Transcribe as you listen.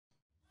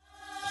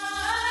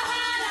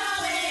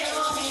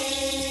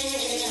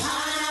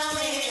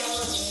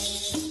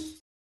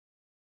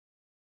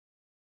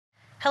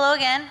Hello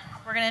again.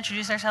 We're going to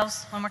introduce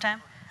ourselves one more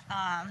time.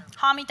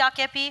 Hami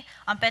takepi,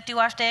 ampetu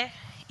washte,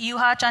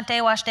 iuha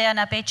chante washte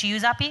anape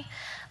chiuzapi,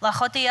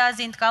 lachotia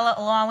zintkala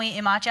oawi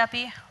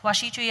imachapi,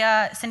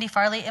 washichuya Cindy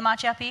Farley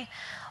imachapi,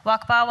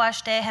 wakpa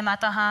washte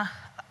hemataha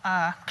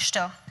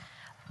kshto.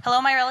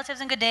 Hello, my relatives,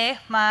 and good day.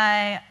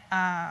 I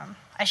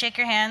shake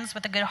your hands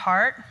with a good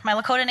heart. My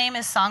Lakota name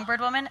is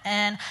Songbird Woman,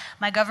 and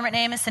my government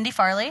name is Cindy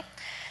Farley.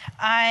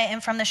 I am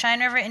from the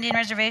Cheyenne River Indian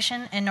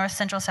Reservation in north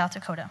central South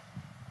Dakota.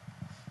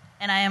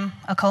 And I am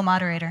a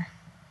co-moderator.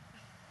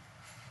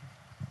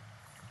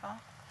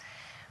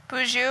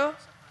 Buju,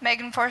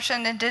 Megan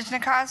Forshan,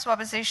 Indigenous,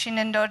 Wabazishin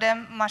and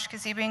Dodem,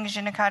 Mashkazibing,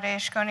 Jinakade,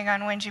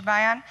 Shkonigan, Wenji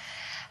Bayan.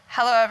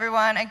 Hello,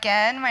 everyone.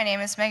 Again, my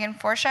name is Megan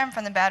Forshan. I'm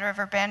from the Bad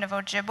River Band of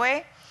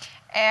Ojibwe.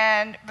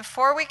 And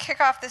before we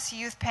kick off this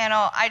youth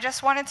panel, I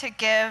just wanted to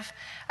give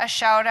a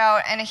shout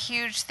out and a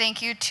huge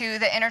thank you to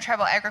the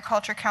Intertribal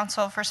Agriculture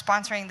Council for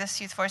sponsoring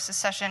this Youth Voices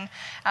session.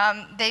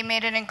 They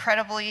made an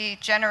incredibly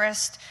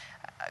generous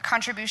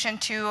contribution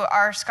to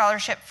our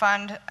scholarship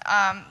fund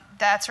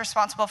that's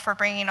responsible for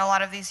bringing a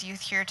lot of these youth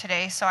here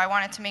today. So I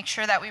wanted to make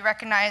sure that we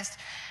recognized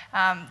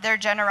their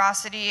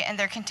generosity and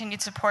their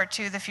continued support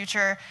to the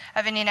future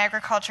of Indian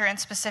agriculture and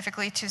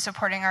specifically to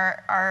supporting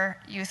our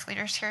youth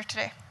leaders here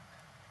today.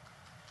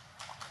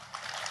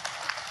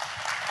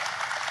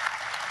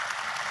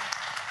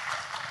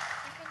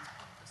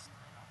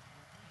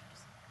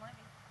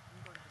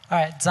 All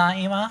right,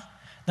 Za'ima,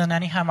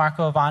 Nananiha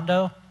Marco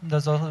Ovando,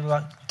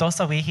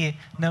 Dosawihi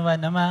Numa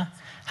Numa.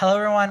 Hello,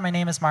 everyone. My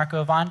name is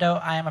Marco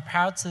Ovando. I am a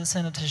proud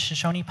citizen of the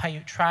Shoshone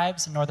Paiute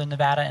tribes in northern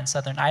Nevada and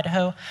southern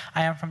Idaho.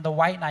 I am from the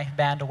White Knife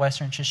Band of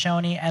Western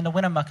Shoshone and the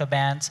Winnemucca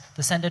bands,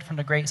 descended from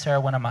the Great Sarah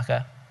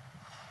Winnemucca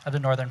of the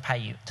northern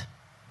Paiute.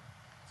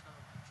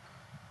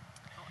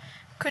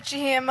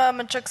 Kuchihima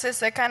Machukse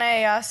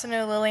Sekane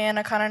Yasunu Lilian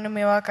Akana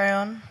Numiwa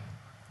Kayon.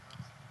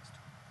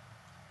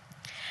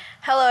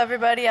 Hello,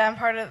 everybody. I'm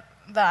part of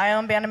the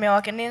Island Band of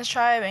Miwok Indians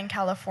tribe in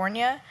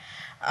California.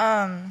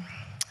 I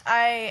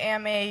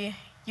am a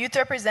youth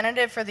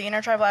representative for the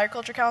Intertribal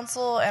Agriculture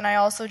Council, and I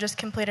also just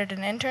completed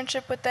an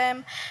internship with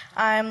them.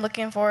 I'm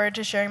looking forward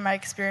to sharing my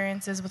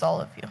experiences with all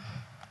of you.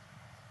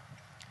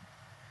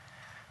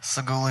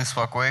 Saguli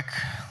Swakwek,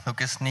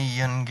 Lucas Ni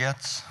Yun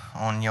Gets,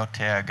 On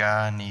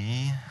Yoteaga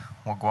Ni,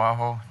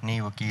 Waguaho Ni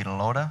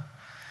Wakita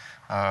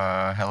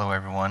Hello,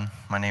 everyone.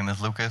 My name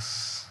is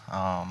Lucas.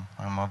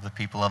 I'm of the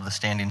people of the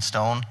Standing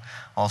Stone,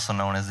 also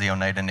known as the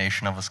Oneida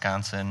Nation of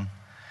Wisconsin,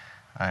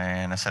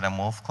 and I said I'm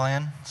Wolf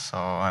Clan. So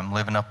I'm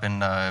living up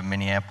in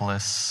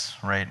Minneapolis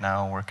right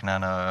now, working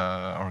on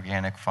an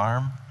organic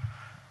farm.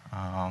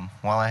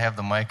 While I have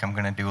the mic, I'm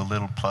going to do a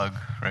little plug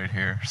right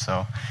here.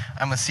 So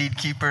I'm a seed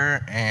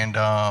keeper, and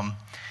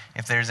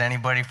if there's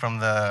anybody from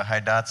the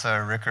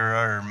Hidatsa,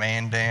 Rikara, or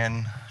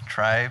Mandan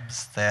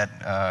tribes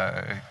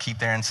that keep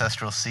their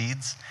ancestral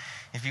seeds,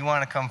 if you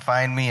want to come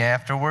find me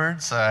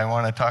afterwards, I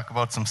want to talk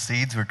about some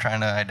seeds. We're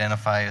trying to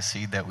identify a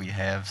seed that we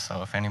have.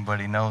 So if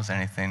anybody knows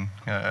anything,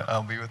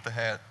 I'll be with the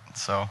hat.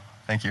 So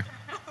thank you.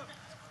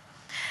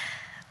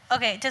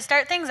 Okay, to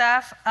start things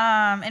off,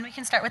 and we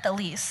can start with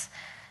Elise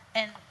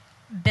and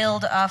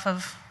build off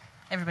of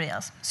everybody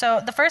else.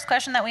 So the first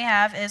question that we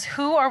have is,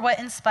 who or what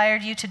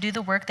inspired you to do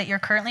the work that you're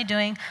currently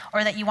doing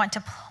or that you want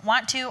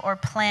to or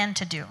plan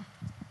to do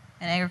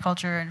in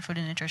agriculture and food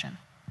and nutrition?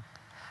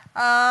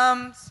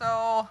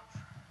 So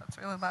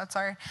that's really loud,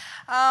 sorry.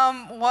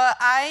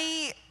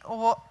 I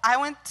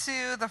went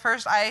to the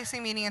first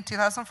IAC meeting in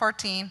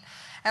 2014,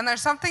 and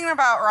there's something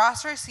about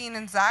Ross Racine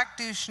and Zach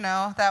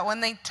Duchesneau that when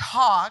they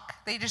talk,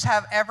 they just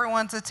have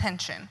everyone's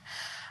attention.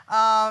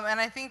 And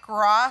I think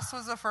Ross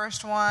was the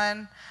first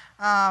one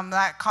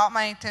that caught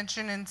my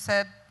attention and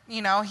said,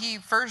 he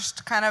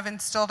first kind of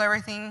instilled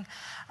everything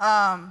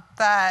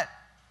that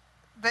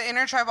the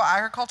Intertribal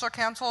Agriculture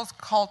Council is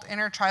called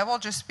Intertribal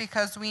just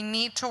because we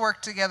need to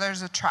work together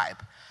as a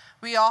tribe.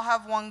 We all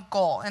have one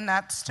goal, and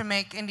that's to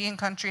make Indian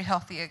country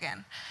healthy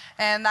again.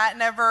 And that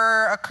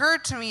never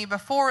occurred to me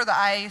before the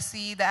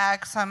IAC, the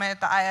Ag Summit,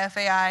 the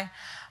IFAI.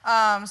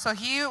 So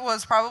he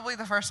was probably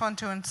the first one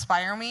to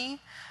inspire me.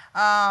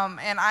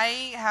 And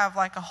I have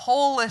like a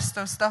whole list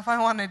of stuff I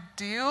want to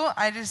do.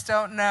 I just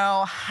don't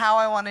know how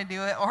I want to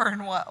do it or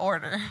in what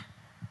order.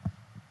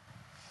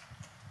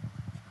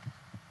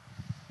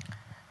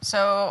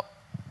 So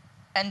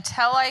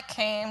until I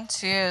came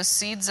to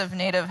Seeds of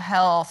Native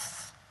Health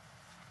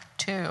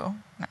in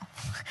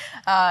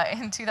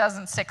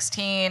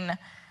 2016,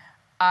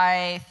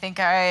 I think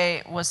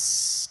I was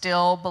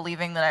still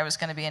believing that I was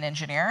going to be an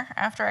engineer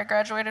after I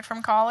graduated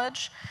from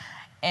college.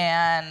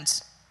 And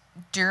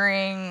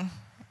during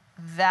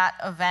that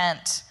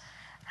event,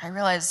 I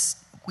realized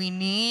we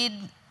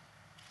need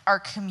our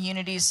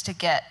communities to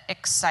get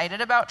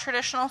excited about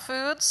traditional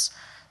foods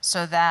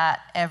so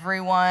that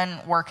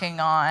everyone working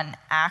on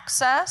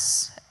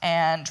access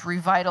and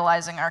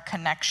revitalizing our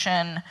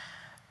connection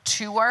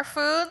to our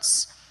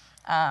foods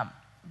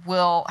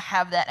will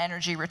have that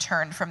energy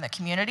returned from the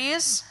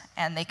communities,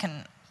 and they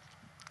can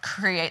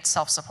create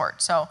self-support.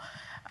 So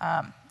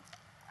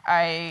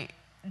I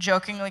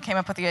jokingly came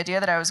up with the idea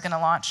that I was going to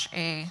launch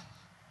a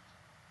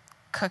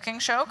cooking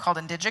show called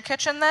Indigit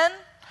Kitchen then,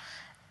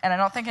 and I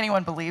don't think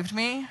anyone believed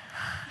me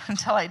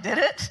until I did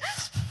it.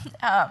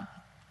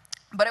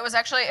 But it was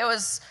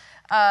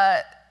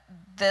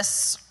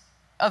this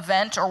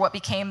event, or what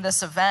became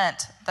this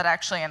event, that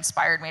actually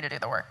inspired me to do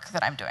the work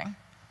that I'm doing.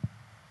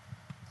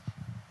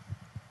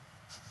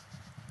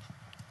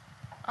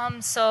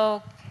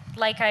 So,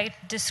 like I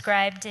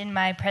described in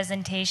my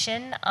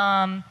presentation,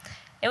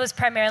 it was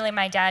primarily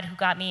my dad who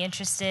got me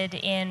interested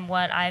in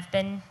what I've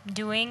been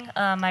doing,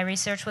 my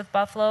research with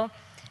buffalo.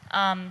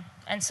 And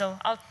so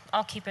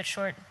I'll keep it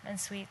short and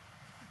sweet.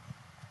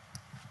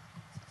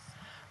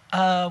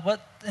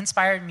 What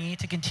inspired me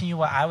to continue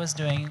what I was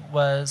doing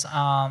was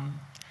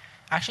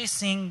actually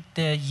seeing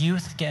the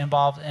youth get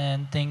involved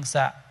in things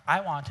that I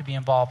want to be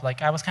involved.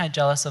 Like, I was kind of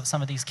jealous of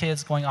some of these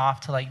kids going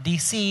off to like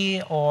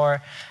DC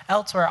or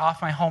elsewhere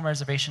off my home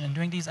reservation and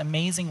doing these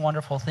amazing,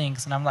 wonderful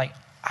things. And I'm like,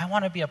 I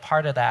want to be a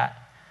part of that.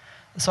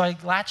 So I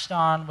latched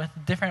on with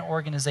different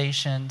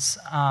organizations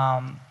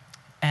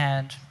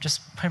and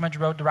just pretty much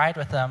rode the ride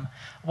with them.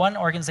 One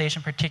organization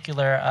in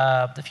particular,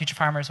 the Future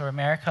Farmers of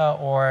America,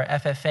 or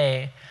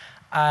FFA,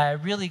 I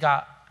really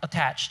got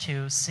attached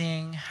to,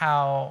 seeing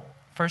how,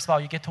 first of all,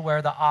 you get to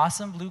wear the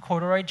awesome blue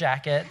corduroy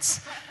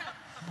jackets.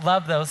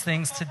 Love those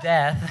things to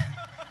death.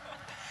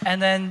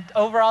 And then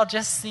overall,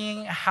 just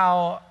seeing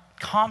how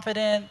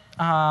confident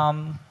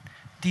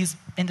these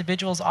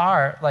individuals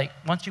are. Like,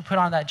 once you put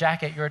on that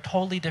jacket, you're a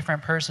totally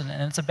different person,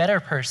 and it's a better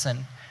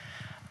person.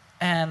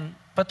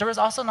 But there was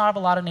also not a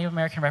lot of Native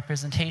American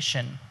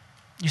representation.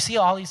 You see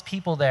all these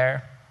people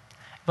there,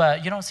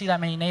 but you don't see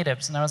that many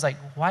natives. And I was like,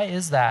 why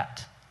is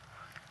that?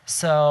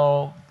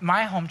 So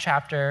my home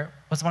chapter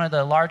was one of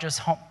the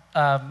largest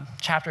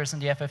chapters in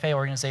the FFA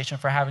organization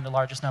for having the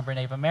largest number of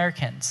Native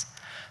Americans.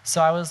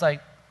 So I was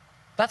like,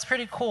 that's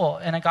pretty cool.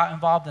 And I got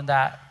involved in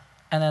that,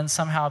 and then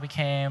somehow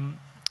became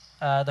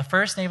the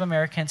first Native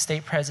American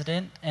state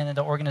president in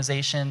the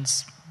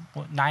organization's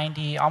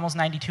almost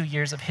 92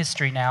 years of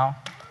history now.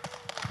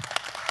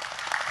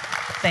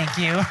 Thank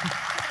you.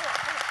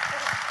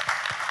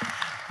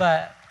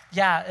 But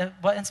yeah,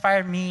 what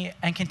inspired me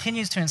and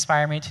continues to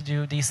inspire me to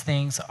do these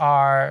things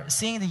are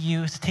seeing the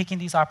youth taking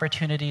these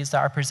opportunities that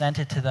are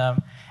presented to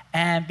them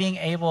and being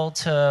able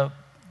to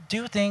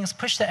do things,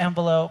 push the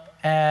envelope,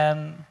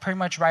 and pretty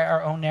much write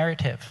our own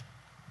narrative.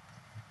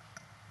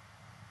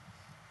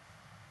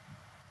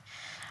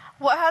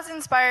 What has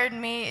inspired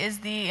me is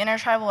the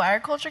Intertribal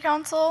Agriculture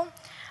Council.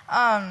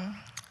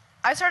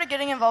 I started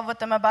getting involved with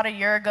them about a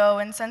year ago,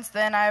 and since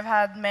then I've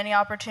had many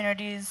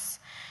opportunities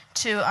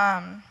to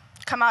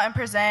come out and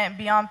present,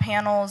 be on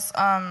panels,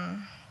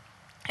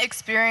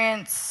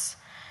 experience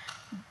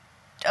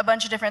a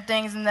bunch of different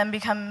things, and then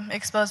become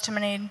exposed to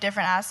many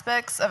different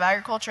aspects of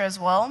agriculture as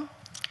well.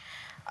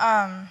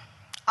 I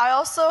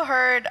also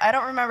heard, I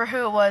don't remember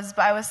who it was,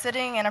 but I was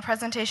sitting in a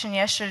presentation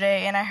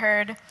yesterday, and I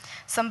heard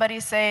somebody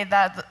say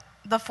that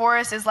the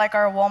forest is like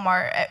our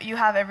Walmart. You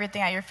have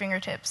everything at your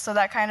fingertips. So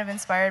that kind of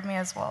inspired me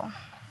as well.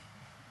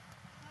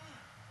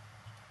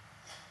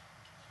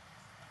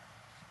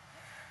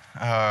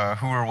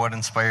 Who or what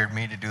inspired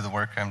me to do the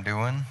work I'm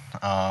doing?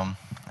 I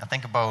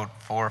think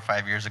about 4 or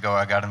 5 years ago,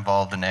 I got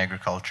involved in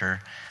agriculture.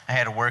 I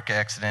had a work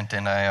accident,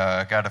 and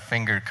I got a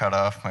finger cut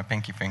off, my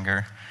pinky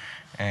finger.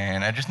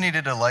 And I just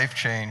needed a life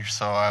change,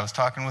 so I was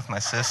talking with my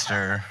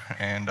sister,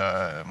 and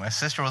my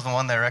sister was the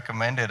one that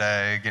recommended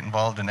I get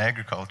involved in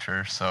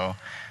agriculture. So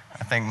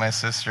I think my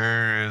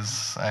sister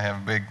I have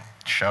a big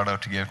shout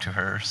out to give to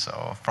her.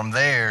 So from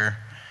there,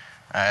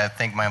 I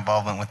think my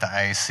involvement with the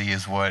IAC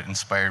is what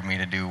inspired me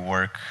to do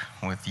work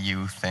with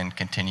youth and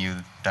continue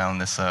down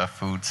this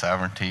food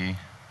sovereignty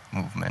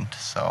movement.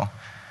 So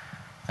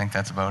I think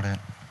that's about it.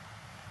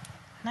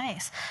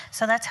 Nice.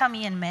 So that's how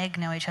me and Meg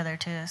know each other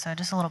too. So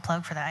just a little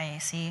plug for the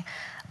IAC.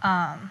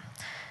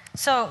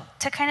 So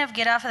to kind of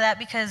get off of that,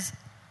 because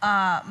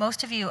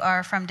most of you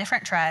are from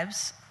different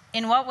tribes,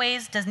 in what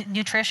ways does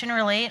nutrition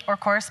relate or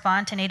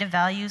correspond to Native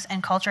values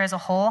and culture as a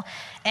whole?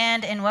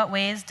 And in what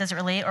ways does it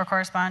relate or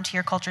correspond to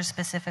your culture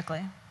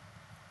specifically?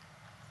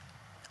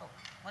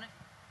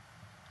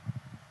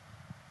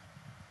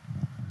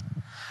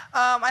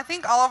 I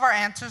think all of our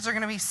answers are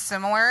going to be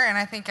similar, and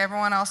I think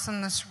everyone else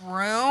in this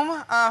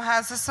room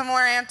has a similar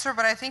answer,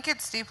 but I think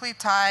it's deeply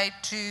tied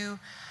to,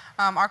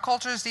 our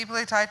culture is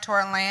deeply tied to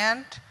our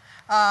land.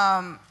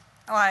 I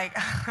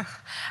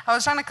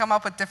was trying to come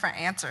up with different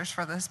answers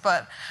for this,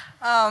 but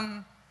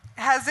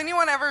has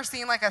anyone ever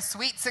seen like a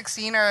Sweet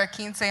 16 or a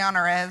Quince on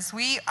a res?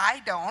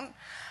 I don't.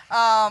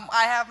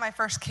 I have my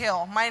first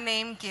kill, my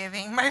name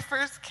giving, my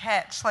first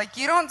catch. Like,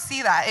 you don't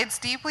see that. It's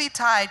deeply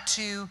tied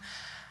to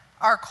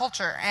our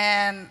culture,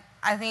 and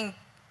I think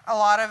a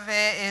lot of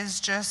it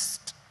is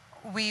just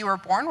we were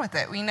born with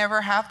it. We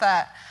never have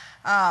that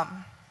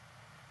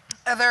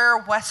other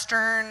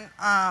Western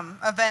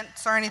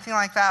events or anything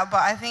like that, but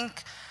I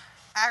think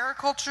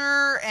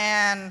agriculture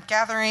and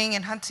gathering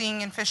and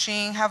hunting and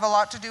fishing have a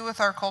lot to do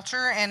with our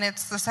culture, and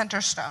it's the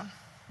center stone.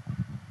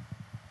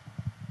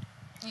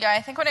 Yeah,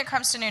 I think when it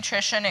comes to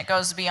nutrition, it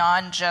goes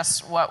beyond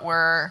just what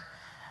we're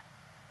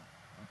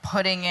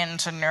putting in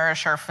to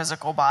nourish our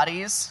physical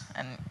bodies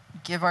and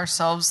give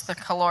ourselves the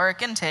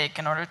caloric intake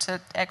in order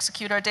to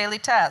execute our daily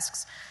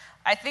tasks.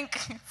 I think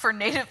for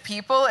Native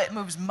people, it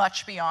moves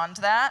much beyond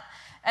that.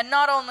 And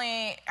not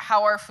only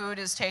how our food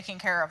is taking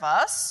care of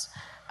us,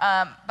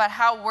 but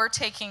how we're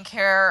taking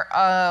care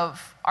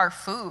of our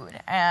food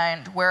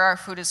and where our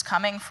food is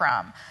coming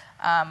from.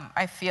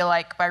 I feel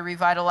like by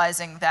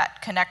revitalizing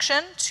that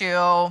connection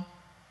to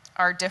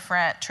our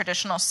different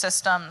traditional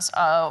systems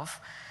of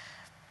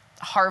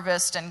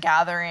harvest and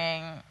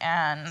gathering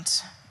and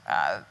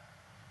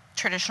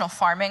traditional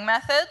farming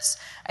methods,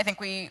 I think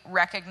we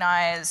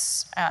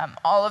recognize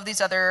all of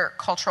these other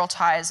cultural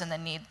ties and the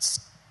needs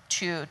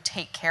to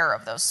take care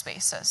of those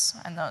spaces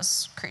and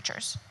those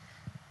creatures.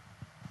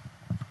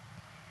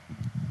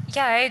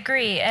 Yeah, I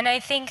agree. And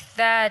I think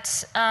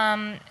that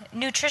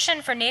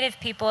nutrition for Native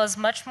people is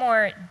much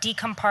more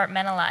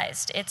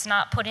decompartmentalized. It's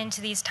not put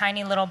into these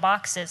tiny little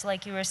boxes,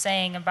 like you were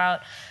saying about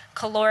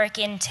caloric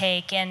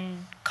intake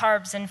and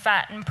carbs and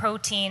fat and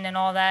protein and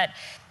all that,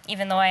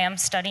 even though I am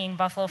studying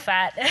buffalo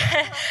fat.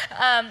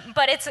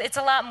 But it's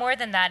a lot more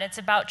than that. It's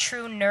about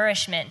true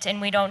nourishment. And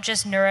we don't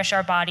just nourish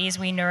our bodies,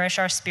 we nourish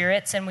our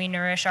spirits and we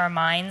nourish our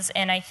minds.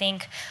 And I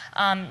think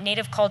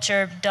Native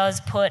culture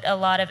does put a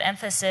lot of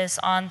emphasis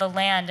on the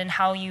land and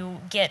how you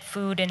get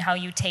food and how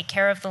you take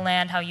care of the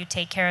land, how you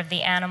take care of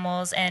the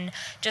animals, and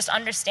just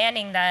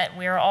understanding that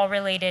we're all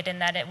related and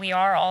that we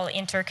are all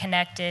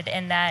interconnected,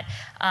 and that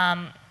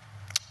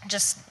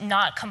just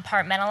not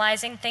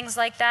compartmentalizing things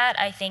like that,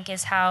 I think,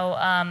 is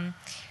how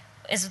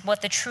is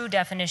what the true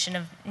definition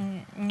of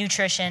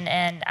nutrition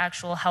and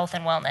actual health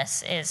and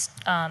wellness is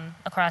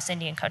across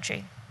Indian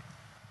country.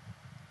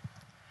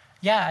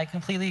 Yeah, I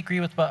completely agree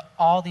with what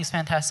all these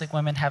fantastic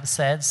women have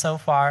said so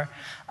far.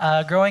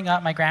 Growing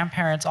up, my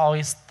grandparents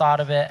always thought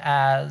of it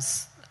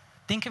as,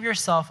 think of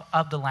yourself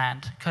of the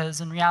land,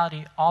 because in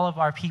reality, all of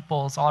our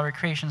peoples, all of our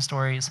creation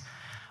stories,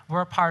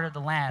 we're a part of the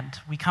land.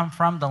 We come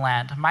from the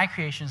land. My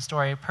creation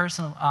story, for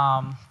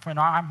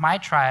my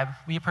tribe,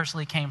 we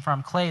personally came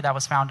from clay that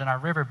was found in our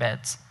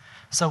riverbeds.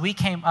 So we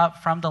came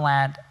up from the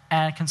land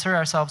and consider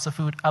ourselves the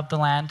food of the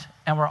land,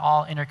 and we're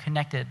all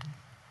interconnected.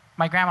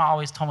 My grandma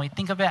always told me,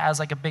 think of it as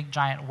like a big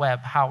giant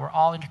web, how we're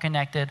all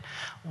interconnected.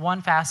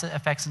 One facet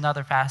affects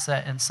another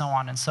facet, and so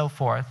on and so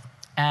forth.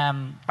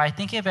 And by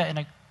thinking of it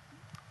in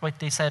what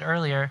they said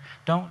earlier,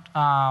 don't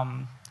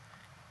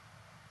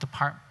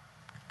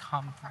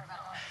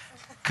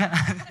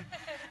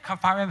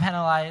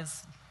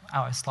compartmentalize,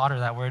 I slaughtered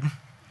that word,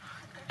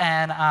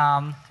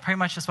 and pretty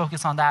much just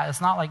focus on that.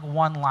 It's not like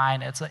one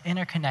line, it's an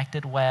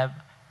interconnected web,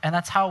 and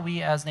that's how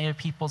we as Native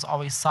peoples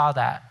always saw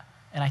that,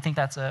 and I think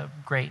that's a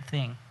great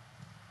thing.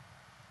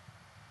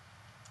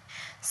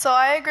 So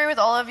I agree with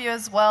all of you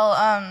as well.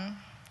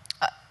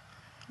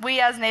 We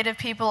as Native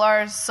people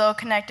are so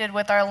connected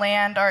with our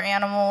land, our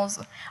animals,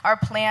 our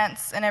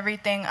plants, and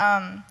everything.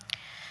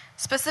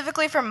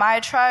 Specifically for my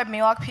tribe,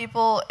 Miwok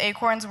people,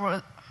 acorns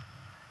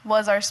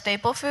was our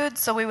staple food.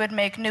 So we would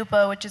make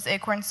nupa, which is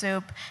acorn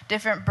soup,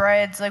 different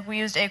breads. Like, we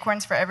used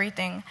acorns for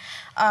everything.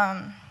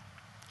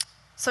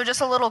 So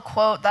just a little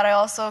quote that I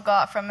also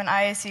got from an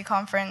IAC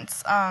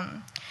conference.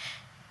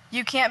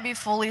 You can't be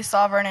fully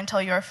sovereign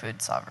until you're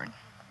food sovereign.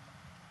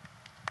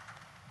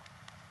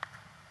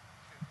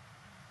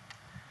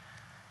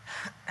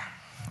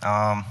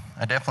 I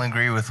definitely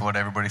agree with what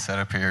everybody said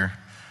up here.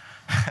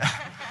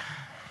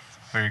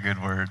 Very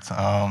good words.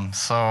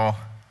 So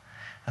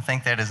I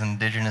think that as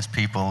indigenous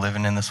people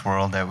living in this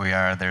world that we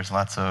are, there's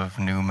lots of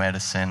new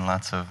medicine,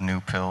 lots of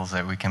new pills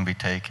that we can be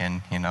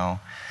taking, you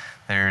know.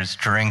 There's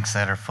drinks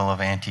that are full of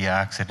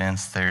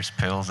antioxidants. There's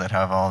pills that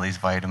have all these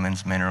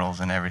vitamins, minerals,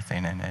 and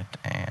everything in it.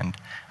 And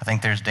I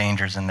think there's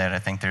dangers in that. I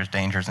think there's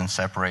dangers in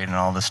separating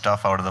all the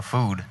stuff out of the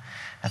food.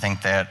 I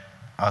think that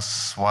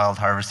us wild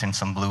harvesting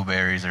some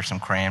blueberries or some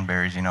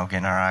cranberries, you know,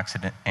 getting our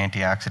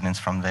antioxidants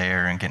from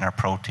there and getting our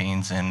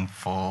proteins in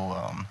full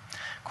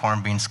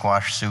corned bean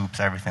squash soups,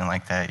 everything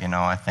like that, you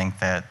know, I think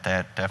that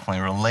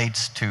definitely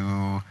relates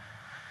to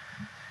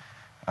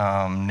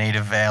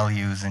Native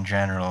values in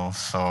general.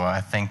 So I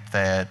think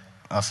that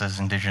us as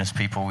indigenous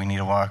people, we need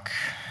to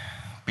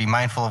be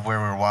mindful of where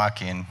we're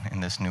walking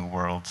in this new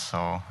world.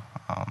 So,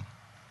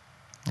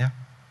 yeah.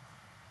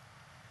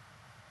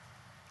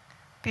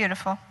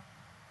 Beautiful.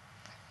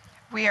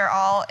 We are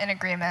all in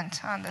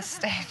agreement on this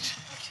stage.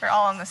 We're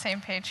all on the same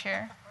page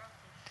here.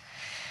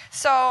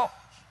 So,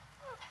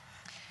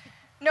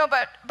 no,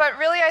 but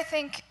really I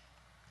think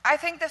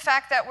the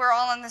fact that we're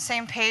all on the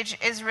same page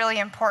is really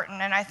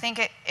important, and I think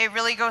it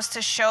really goes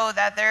to show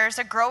that there's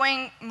a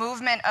growing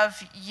movement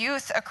of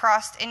youth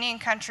across Indian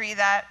country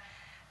that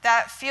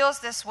feels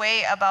this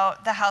way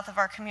about the health of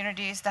our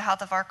communities, the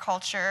health of our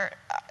culture,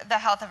 the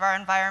health of our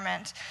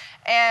environment.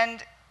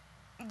 And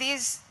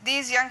these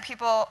young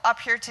people up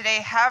here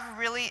today have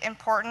really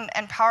important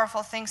and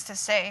powerful things to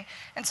say.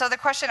 And so the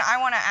question I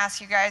want to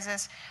ask you guys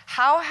is,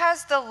 how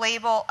has the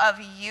label of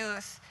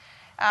youth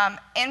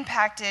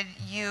impacted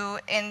you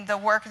in the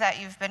work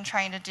that you've been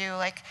trying to do?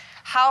 Like,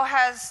 how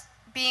has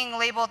being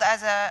labeled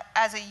as a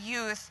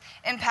youth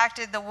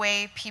impacted the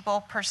way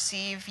people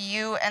perceive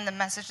you and the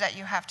message that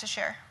you have to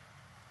share?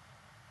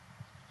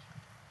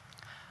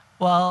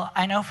 Well,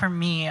 I know for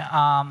me,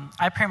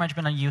 I've pretty much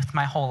been a youth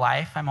my whole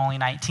life. I'm only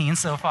 19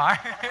 so far.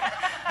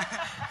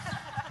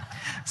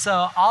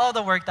 So all of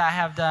the work that I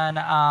have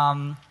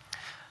done,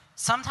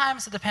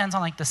 sometimes it depends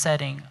on like the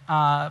setting,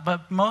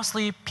 but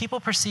mostly people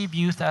perceive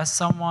youth as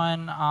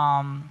someone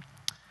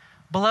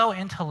below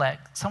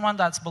intellect, someone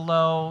that's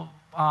below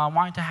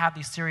wanting to have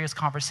these serious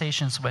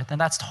conversations with,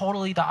 and that's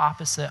totally the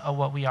opposite of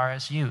what we are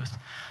as youth.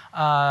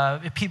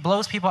 It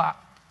blows people's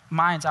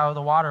minds out of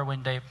the water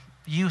when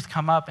youth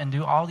come up and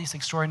do all these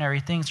extraordinary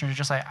things, and you're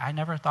just like, I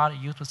never thought a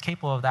youth was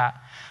capable of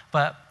that.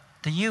 But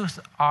the youth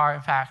are,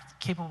 in fact,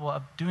 capable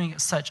of doing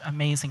such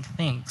amazing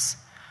things.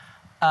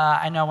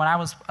 I know when I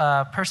was,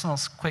 personal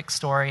quick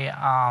story,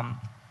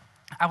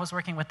 I was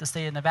working with the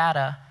state of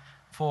Nevada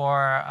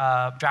for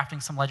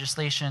drafting some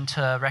legislation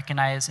to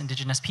recognize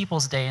Indigenous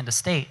Peoples Day in the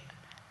state.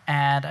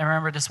 And I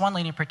remember this one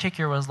lady in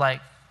particular was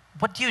like,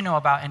 what do you know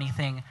about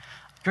anything?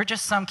 You're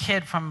just some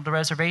kid from the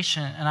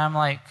reservation. And I'm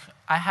like,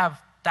 I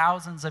have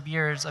thousands of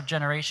years of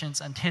generations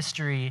and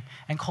history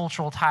and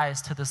cultural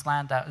ties to this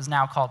land that is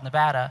now called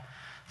Nevada.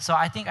 So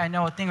I think I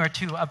know a thing or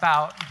two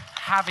about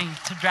having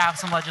to draft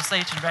some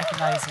legislation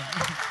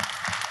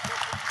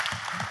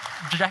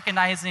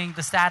recognizing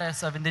the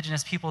status of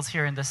Indigenous peoples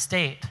here in the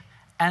state.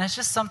 And it's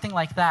just something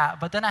like that.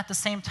 But then at the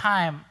same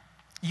time,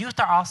 youth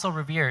are also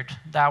revered,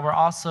 that we're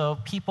also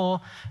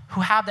people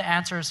who have the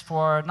answers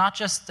for, not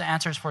just the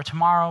answers for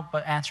tomorrow,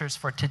 but answers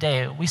for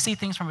today. We see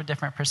things from a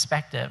different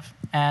perspective,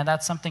 and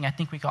that's something I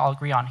think we can all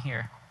agree on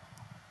here.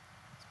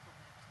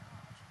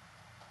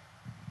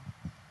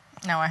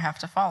 Now I have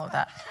to follow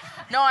that.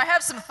 No, I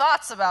have some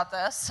thoughts about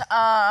this.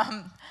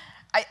 I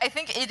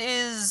think it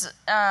is,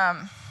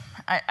 I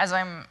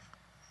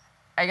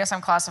guess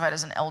I'm classified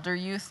as an elder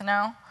youth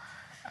now.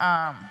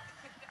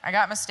 I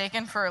got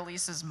mistaken for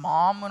Elise's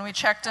mom when we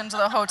checked into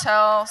the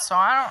hotel, so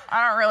I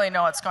don't really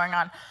know what's going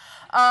on.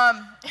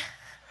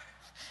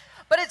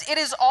 But it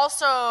is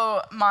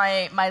also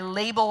my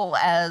label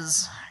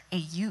as a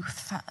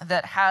youth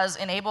that has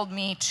enabled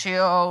me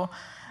to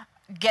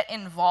get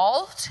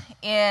involved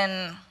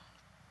in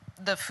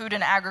the food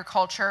and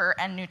agriculture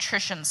and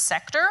nutrition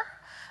sector.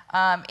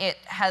 It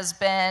has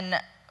been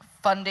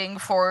funding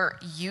for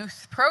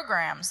youth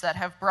programs that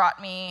have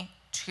brought me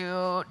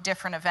to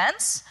different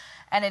events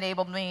and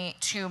enabled me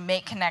to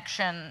make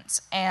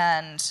connections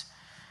and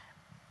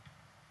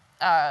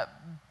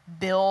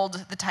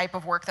build the type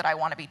of work that I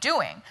want to be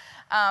doing.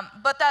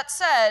 But that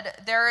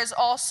said, there is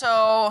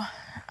also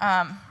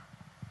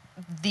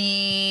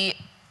the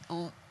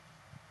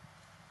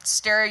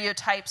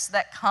stereotypes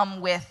that come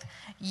with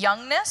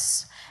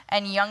youngness,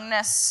 and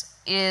youngness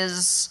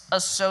is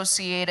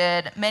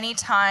associated many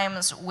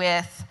times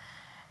with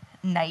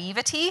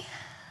naivete,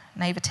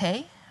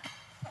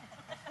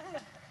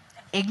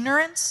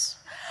 ignorance.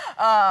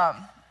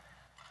 And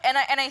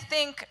I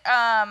think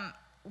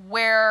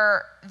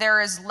where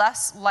there is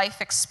less life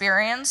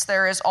experience,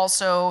 there is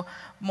also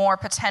more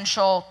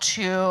potential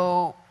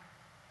to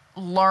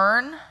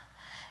learn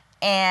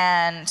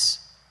and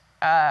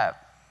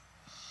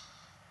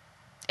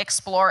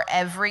explore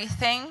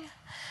everything,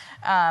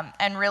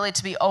 and really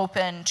to be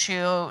open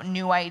to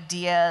new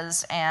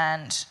ideas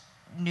and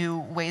new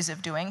ways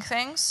of doing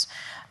things.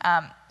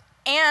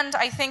 And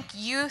I think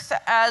youth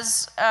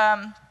as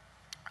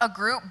a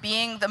group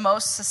being the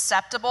most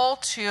susceptible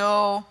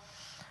to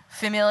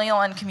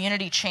familial and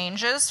community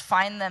changes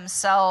find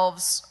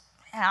themselves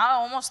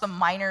almost the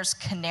miner's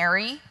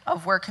canary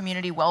of where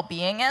community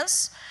well-being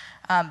is.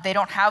 They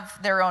don't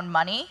have their own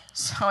money,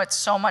 so it's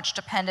so much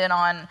dependent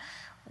on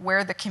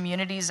where the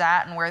community's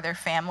at and where their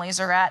families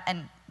are at.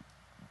 And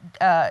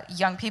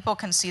young people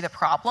can see the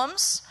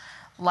problems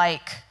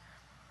like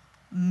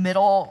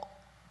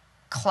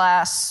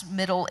middle-class,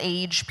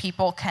 middle-aged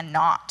people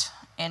cannot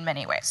in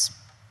many ways.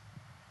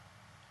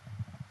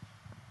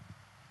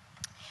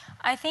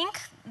 I think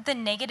the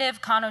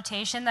negative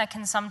connotation that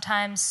can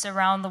sometimes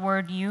surround the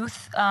word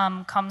youth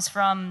comes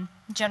from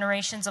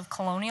generations of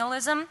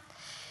colonialism.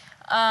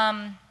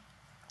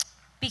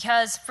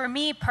 Because for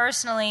me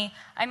personally,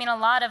 I mean, a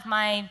lot of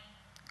my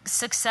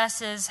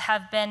successes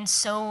have been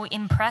so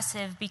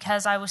impressive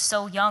because I was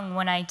so young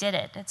when I did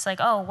it. It's like,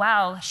 oh,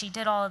 wow, she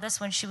did all of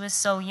this when she was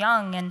so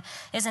young, and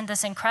isn't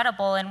this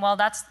incredible? And while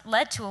that's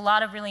led to a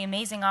lot of really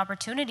amazing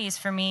opportunities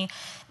for me,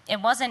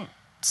 it wasn't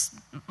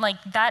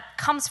like that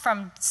comes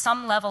from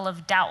some level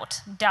of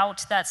doubt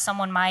that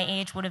someone my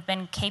age would have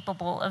been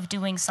capable of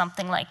doing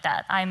something like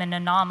that. I'm an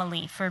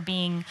anomaly for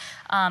being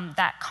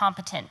that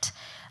competent.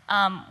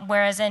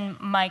 Whereas in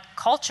my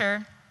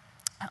culture,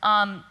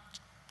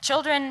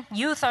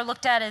 youth are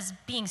looked at as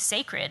being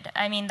sacred.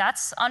 I mean,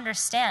 that's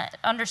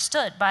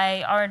understood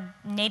by our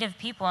native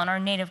people and our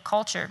native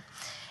culture.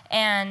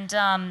 And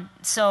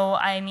so,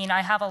 I mean,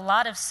 I have a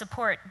lot of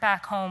support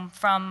back home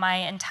from my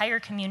entire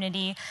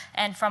community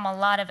and from a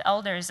lot of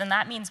elders, and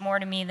that means more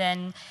to me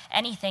than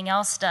anything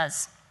else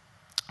does.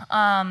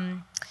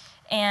 I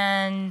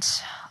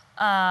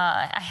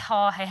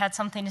had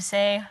something to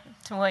say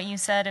to what you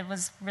said. It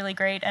was really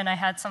great, and I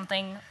had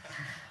something,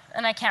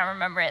 and I can't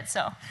remember it,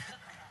 so.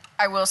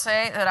 I will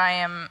say that I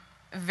am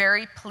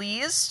very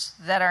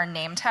pleased that our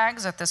name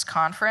tags at this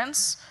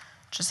conference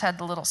just had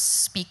the little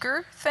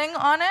speaker thing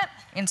on it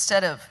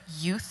instead of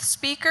youth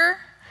speaker,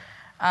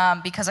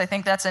 because I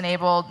think that's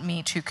enabled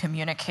me to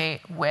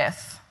communicate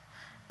with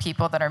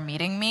people that are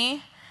meeting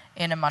me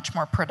in a much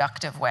more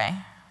productive way.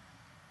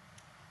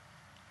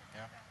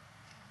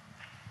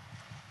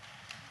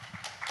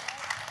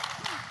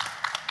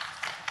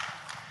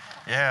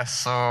 Yeah,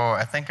 so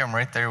I think I'm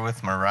right there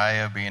with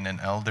Mariah being an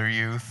elder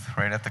youth,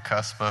 right at the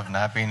cusp of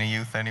not being a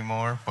youth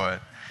anymore,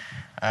 but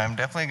I'm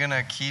definitely going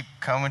to keep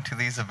coming to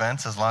these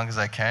events as long as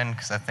I can,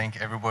 because I think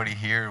everybody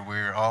here,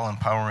 we're all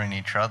empowering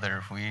each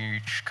other. We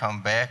each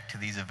come back to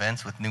these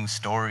events with new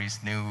stories,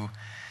 new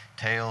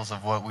tales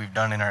of what we've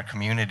done in our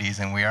communities,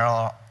 and we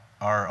are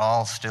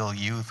all still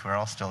youth, we're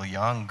all still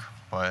young,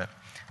 but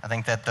I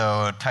think that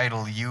the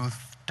title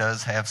youth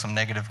does have some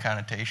negative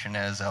connotation,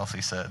 as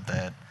Elsie said,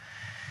 that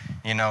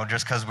you know,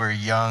 just because we're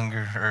young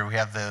or we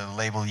have the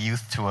label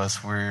youth to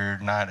us, we're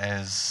not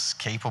as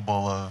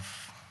capable of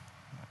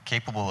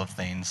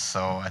things.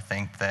 So I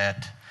think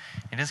that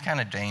it is kind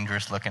of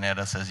dangerous looking at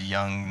us as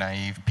young,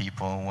 naive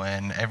people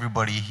when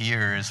everybody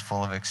here is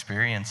full of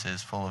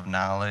experiences, full of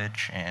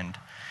knowledge, and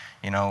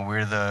you know,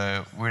 we're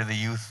the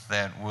youth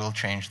that will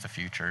change the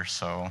future.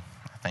 So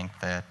I think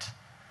that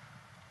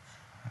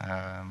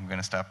I'm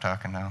gonna stop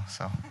talking now.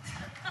 So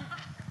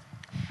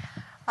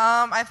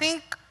I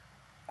think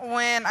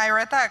when I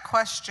read that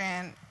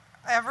question,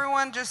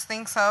 everyone just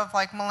thinks of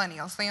like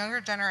millennials, the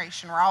younger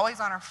generation. We're always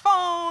on our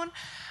phone,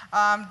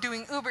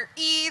 doing Uber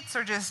Eats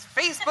or just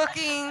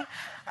Facebooking.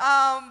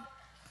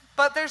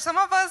 But there's some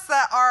of us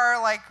that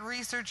are like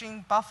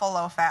researching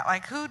buffalo fat.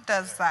 Like, who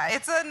does that?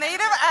 It's a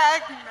native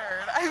ag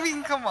nerd. I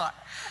mean, come on.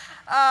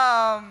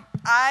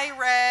 I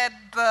read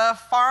the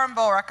Farm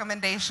Bill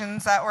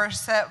recommendations that were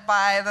set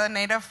by the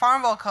Native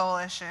Farm Bill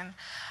Coalition.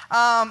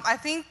 I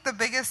think the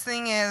biggest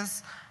thing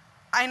is,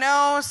 I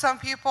know some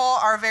people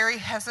are very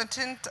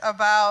hesitant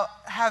about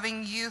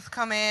having youth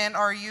come in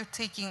or youth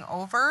taking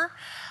over.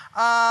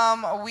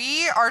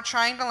 We are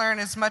trying to learn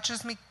as much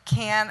as we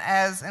can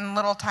as in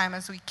little time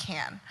as we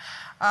can.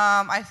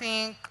 I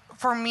think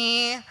for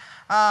me,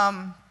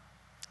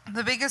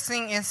 the biggest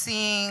thing is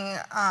seeing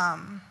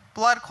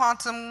blood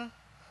quantum,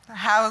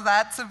 how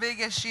that's a big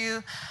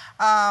issue.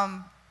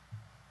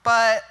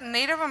 But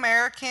Native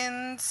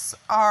Americans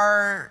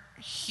are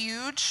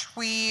huge.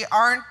 We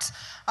aren't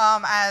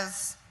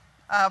as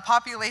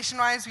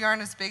population-wise, we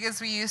aren't as big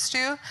as we used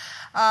to.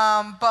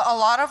 But a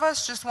lot of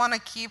us just want to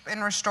keep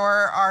and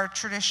restore our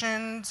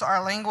traditions,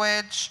 our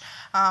language,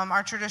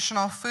 our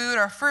traditional food,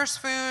 our first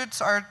foods,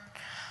 our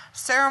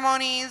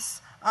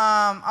ceremonies.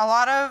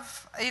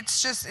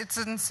 It's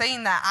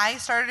insane that I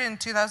started in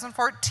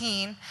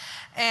 2014,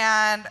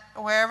 and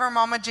wherever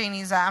Mama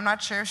Janie's at, I'm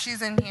not sure if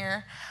she's in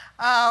here,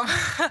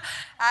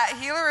 at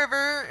Gila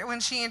River, when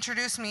she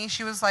introduced me,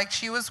 she was like,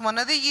 she was one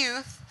of the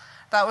youth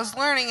that was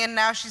learning, and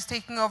now she's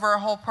taking over a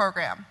whole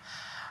program.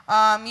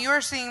 You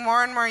are seeing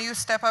more and more youth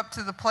step up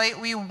to the plate.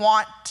 We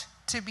want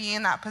to be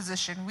in that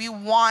position. We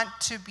want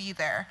to be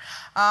there.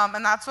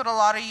 And that's what a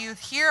lot of youth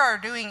here are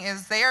doing,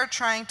 is they are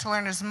trying to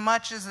learn as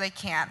much as they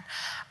can.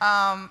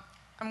 I'm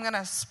going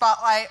to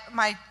spotlight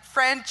my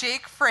friend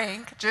Jake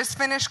Frank, just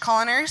finished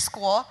culinary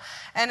school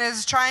and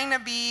is trying to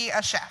be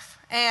a chef.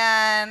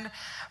 And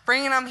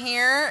bringing them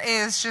here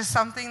is just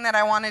something that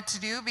I wanted to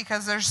do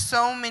because there's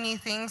so many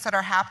things that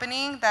are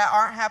happening that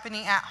aren't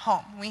happening at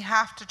home. We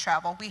have to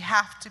travel. We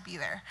have to be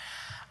there.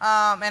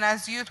 And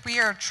as youth, we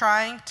are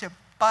trying to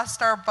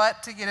bust our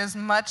butt to get as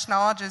much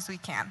knowledge as we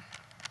can.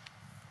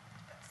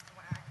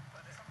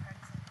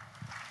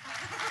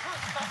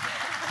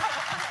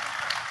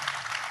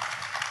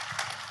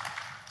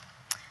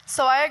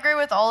 So I agree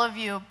with all of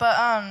you, but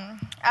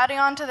adding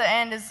on to the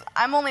end is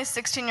I'm only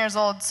 16 years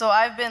old, so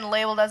I've been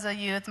labeled as a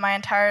youth my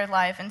entire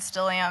life and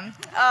still am.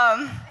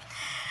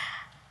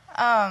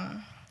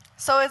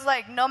 So it's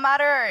like no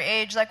matter our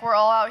age, like we're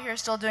all out here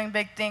still doing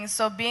big things.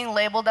 So being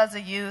labeled as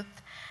a youth,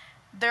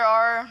 there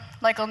are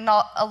like a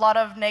lot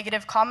of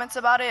negative comments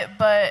about it,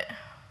 but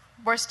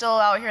we're still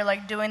out here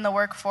like doing the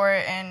work for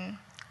it, and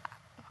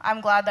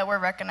I'm glad that we're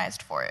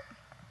recognized for it.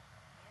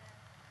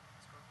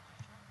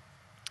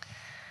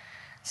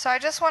 So I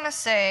just want to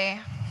say,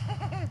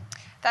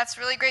 that's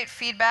really great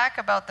feedback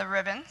about the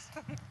ribbons.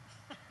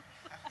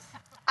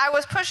 I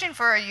was pushing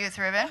for a youth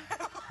ribbon.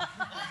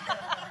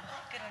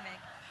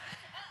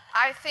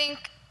 I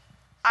think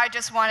I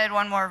just wanted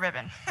one more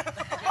ribbon.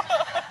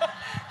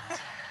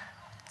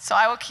 So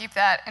I will keep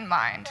that in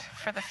mind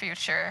for the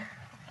future.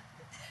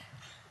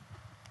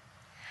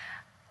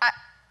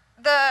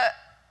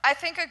 I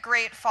think a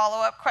great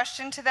follow-up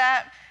question to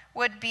that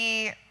would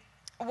be,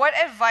 what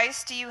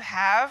advice do you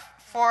have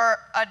for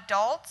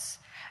adults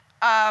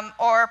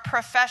or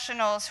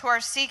professionals who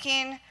are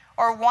seeking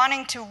or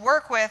wanting to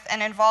work with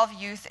and involve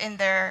youth in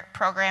their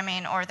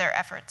programming or their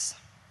efforts?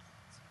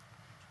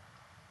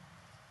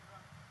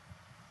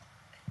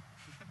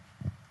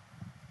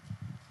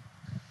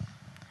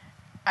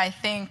 I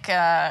think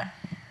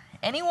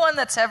anyone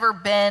that's ever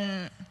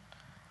been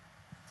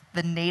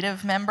the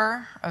native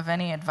member of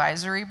any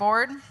advisory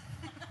board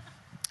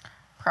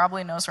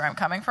probably knows where I'm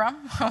coming from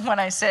when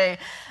I say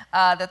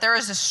that there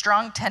is a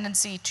strong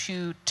tendency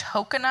to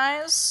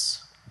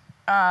tokenize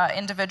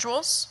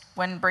individuals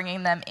when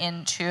bringing them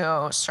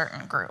into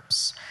certain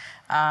groups.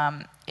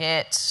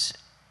 It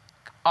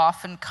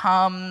often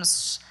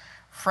comes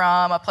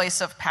from a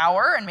place of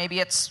power, and maybe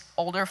it's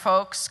older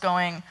folks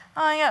going,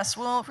 oh yes,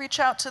 we'll reach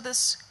out to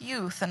this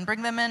youth and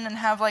bring them in and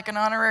have like an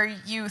honorary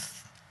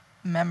youth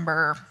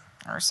member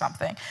or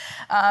something.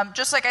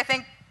 Just like I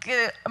think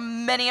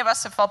many of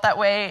us have felt that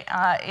way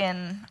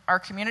in our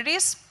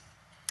communities,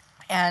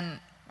 and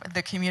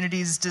the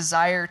community's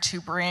desire to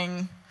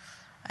bring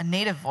a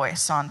native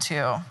voice onto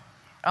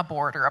a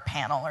board or a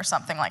panel or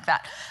something like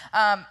that.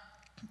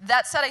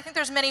 That said, I think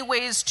there's many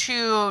ways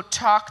to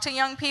talk to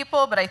young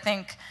people, but I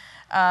think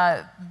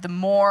the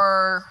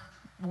more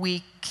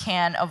we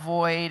can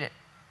avoid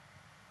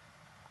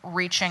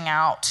reaching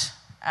out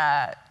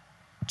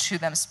to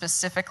them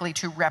specifically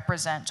to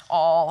represent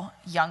all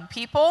young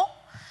people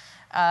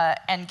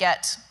and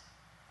get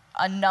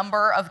a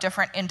number of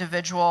different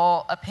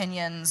individual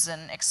opinions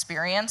and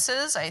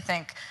experiences, I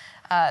think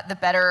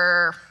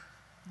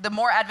the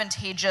more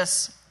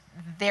advantageous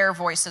their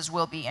voices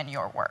will be in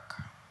your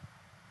work.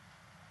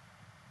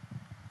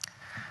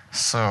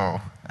 So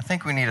I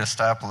think we need to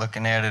stop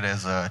looking at it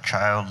as a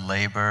child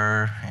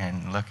labor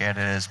and look at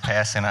it as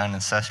passing on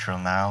ancestral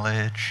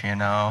knowledge,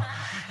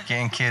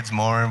 getting kids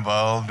more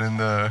involved in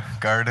the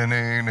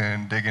gardening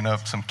and digging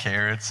up some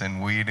carrots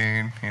and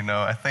weeding.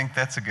 I think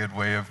that's a good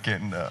way of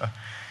getting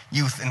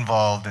youth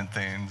involved in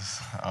things.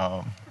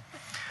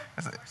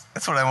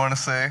 That's what I want to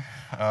say.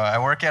 I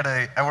work at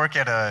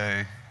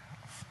a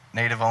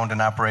Native-owned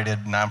and operated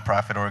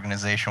nonprofit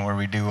organization where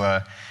we do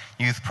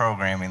youth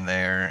programming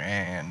there,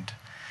 and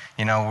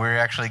we're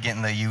actually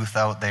getting the youth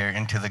out there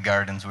into the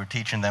gardens. We're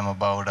teaching them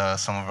about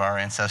some of our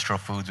ancestral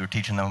foods. We're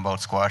teaching them about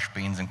squash,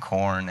 beans, and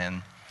corn,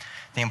 and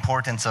the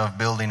importance of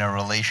building a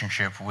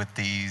relationship with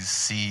these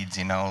seeds,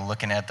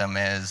 looking at them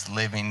as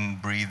living,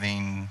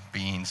 breathing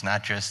beings,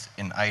 not just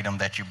an item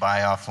that you buy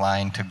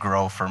offline to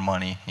grow for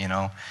money,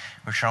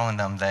 We're showing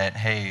them that,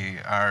 hey,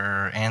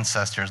 our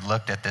ancestors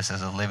looked at this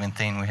as a living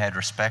thing. We had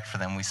respect for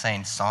them. We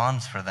sang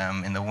songs for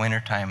them in the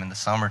wintertime, in the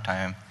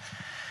summertime.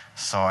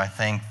 So I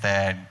think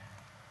that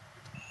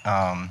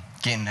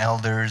getting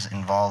elders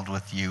involved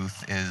with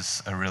youth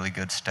is a really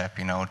good step,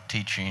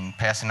 teaching,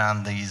 passing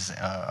on these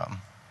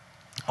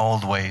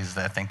old ways.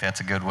 I think that's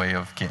a good way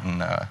of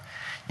getting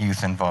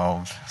youth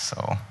involved.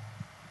 So.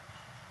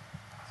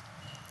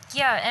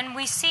 Yeah, and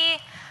we see,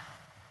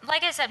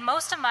 like I said,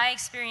 most of my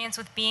experience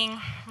with being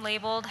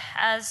labeled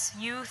as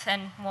youth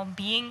and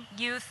being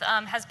youth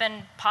has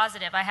been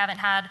positive. I haven't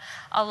had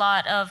a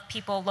lot of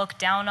people look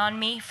down on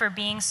me for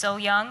being so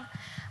young.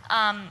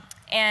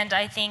 And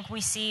I think we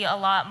see a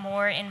lot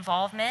more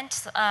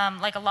involvement,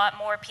 like a lot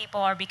more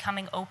people are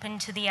becoming open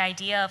to the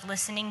idea of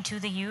listening to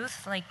the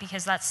youth,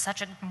 because that's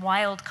such a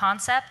wild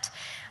concept.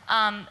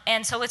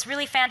 And so it's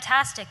really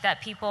fantastic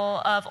that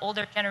people of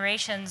older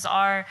generations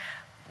are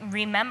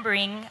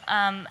remembering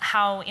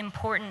how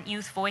important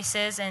youth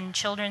voices and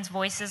children's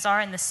voices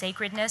are and the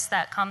sacredness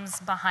that comes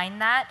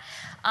behind that.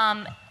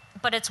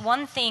 But it's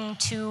one thing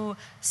to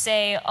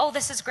say, oh,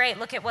 this is great,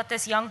 look at what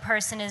this young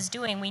person is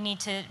doing, we need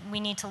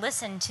to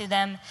listen to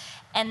them,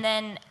 and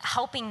then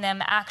helping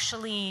them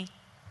actually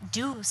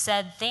do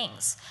said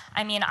things.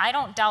 I mean, I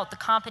don't doubt the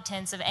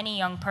competence of any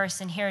young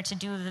person here to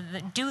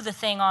do the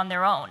thing on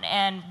their own,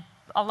 and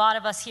a lot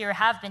of us here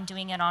have been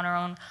doing it on our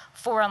own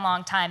for a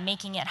long time,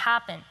 making it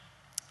happen.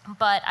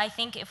 But I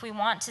think if we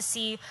want to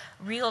see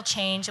real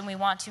change and we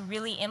want to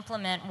really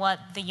implement what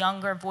the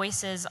younger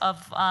voices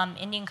of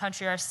Indian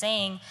country are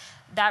saying,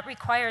 that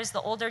requires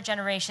the older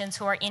generations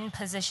who are in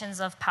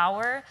positions of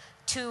power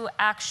to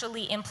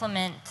actually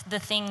implement the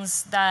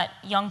things that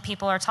young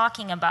people are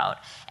talking about,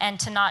 and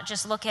to not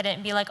just look at it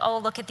and be like, oh,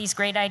 look at these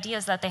great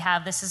ideas that they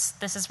have. This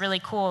is really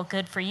cool,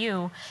 good for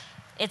you.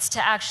 It's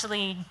to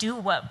actually do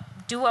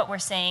what we're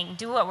saying,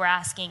 do what we're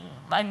asking,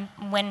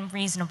 when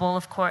reasonable,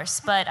 of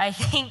course. But I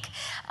think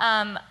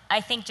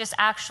just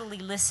actually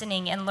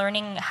listening and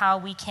learning how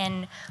we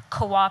can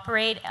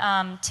cooperate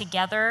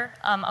together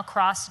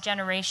across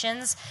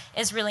generations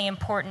is really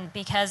important,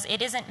 because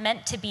it isn't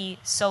meant to be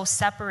so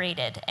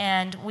separated,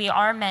 and we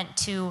are meant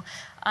to.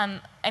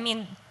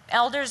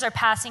 Elders are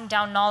passing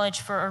down knowledge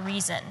for a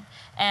reason,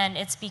 and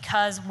it's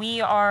because we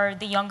are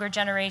the younger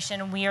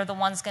generation. We are the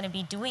ones going to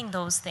be doing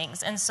those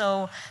things, and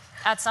so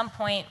at some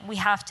point we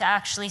have to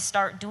actually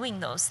start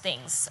doing those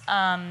things.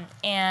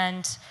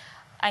 And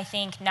I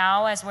think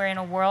now, as we're in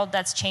a world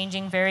that's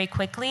changing very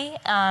quickly,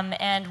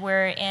 and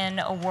we're in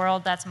a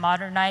world that's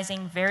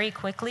modernizing very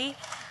quickly,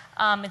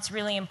 it's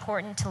really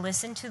important to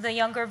listen to the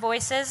younger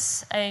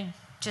voices. I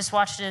just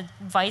watched a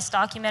Vice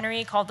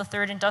documentary called The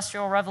Third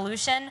Industrial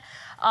Revolution,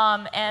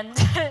 and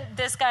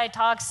this guy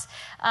talks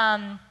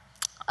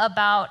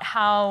about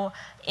how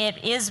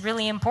it is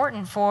really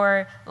important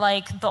for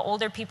like the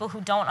older people who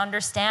don't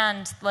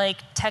understand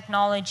like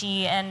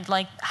technology and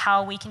like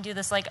how we can do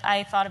this. Like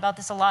I thought about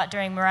this a lot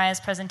during Mariah's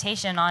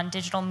presentation on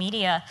digital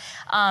media,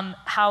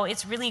 how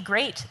it's really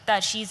great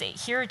that she's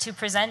here to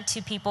present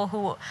to people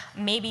who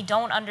maybe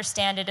don't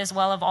understand it as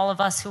well as all of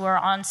us who are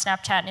on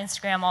Snapchat and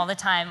Instagram all the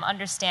time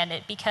understand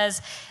it,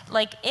 because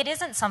like it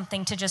isn't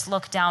something to just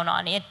look down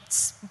on.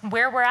 It's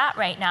where we're at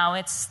right now.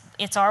 It's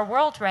our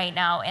world right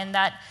now, and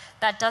that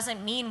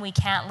doesn't mean we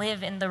can't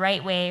live in the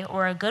right way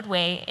or a good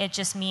way. It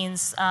just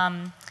means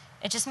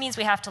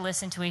we have to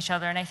listen to each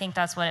other, and I think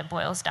that's what it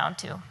boils down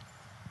to.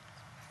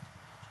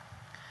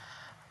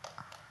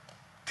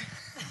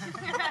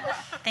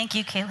 Thank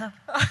you, Caleb.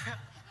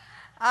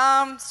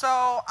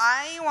 So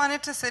I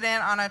wanted to sit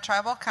in on a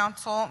tribal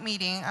council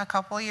meeting a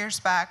couple years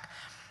back,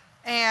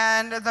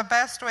 and the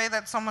best way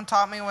that someone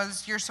taught me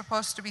was you're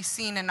supposed to be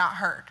seen and not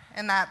heard,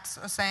 and that's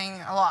saying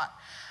a lot.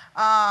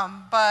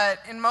 But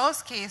in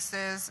most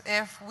cases,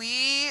 if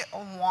we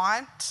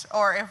want,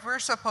 or if we're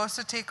supposed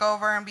to take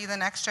over and be the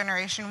next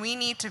generation, we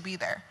need to be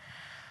there.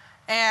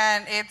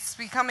 And it's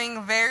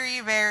becoming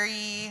very,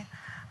 very,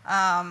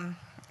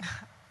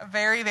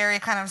 very, very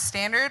kind of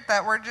standard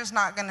that we're just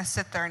not going to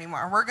sit there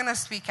anymore. We're going to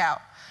speak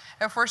out.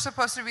 If we're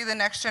supposed to be the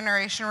next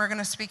generation, we're going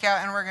to speak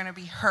out and we're going to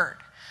be heard.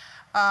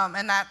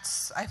 And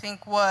that's, I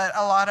think, what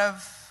a lot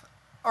of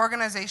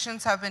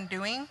organizations have been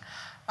doing.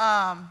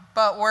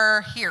 But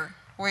we're here.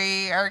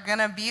 We are going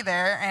to be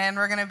there, and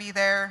we're going to be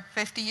there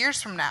 50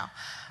 years from now.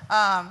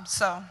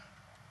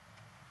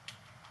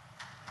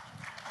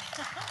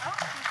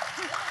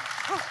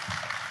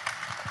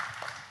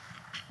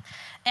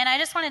 And I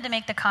just wanted to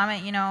make the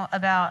comment,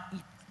 about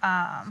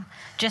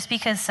just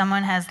because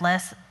someone has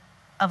less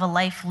of a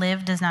life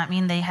lived does not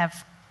mean they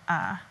have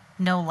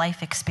no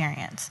life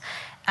experience.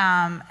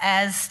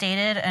 As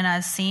stated and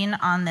as seen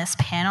on this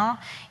panel,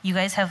 you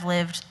guys have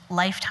lived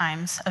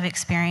lifetimes of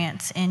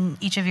experience in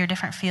each of your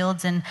different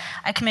fields, and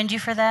I commend you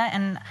for that,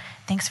 and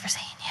thanks for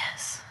saying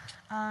yes.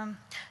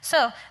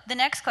 So the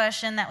next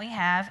question that we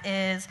have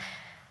is,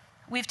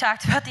 we've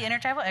talked about the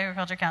Intertribal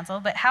Agriculture Council,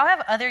 but how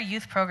have other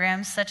youth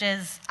programs such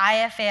as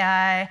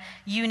IFAI,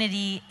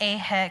 Unity,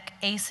 AHEC,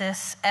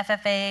 ACES,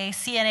 FFA,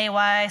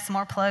 CNAY, some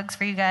more plugs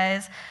for you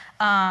guys,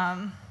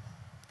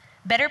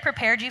 better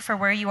prepared you for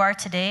where you are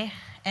today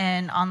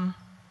and on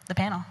the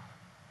panel?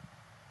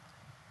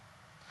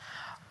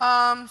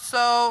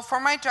 So for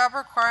my job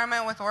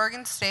requirement with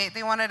Oregon State,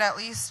 they wanted at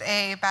least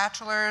a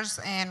bachelor's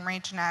in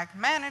range and ag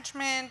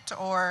management,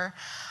 or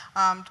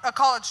a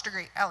college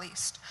degree at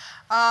least.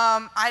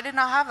 I did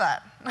not have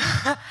that.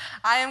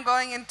 I am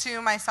going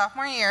into my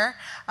sophomore year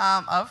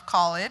of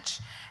college,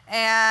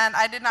 and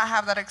I did not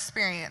have that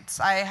experience.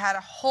 I had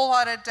a whole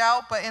lot of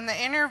doubt, but in the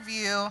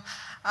interview,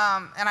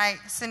 and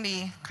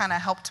Cindy kind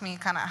of helped me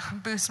kind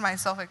of boost my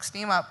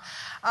self-esteem up.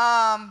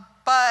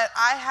 But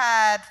I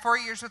had 4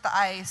 years with the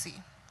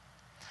IAC.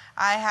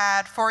 I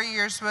had 4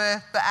 years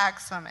with the Ag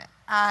Summit.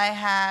 I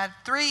had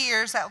 3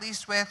 years at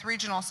least with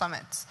regional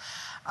summits.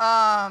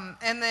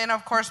 And then,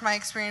 of course, my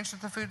experience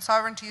with the food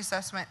sovereignty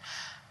assessment.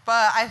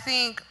 But I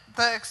think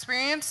the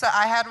experience that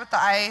I had with the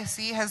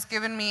IAC has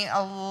given me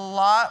a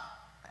lot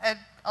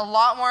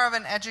more of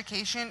an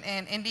education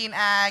in Indian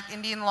ag,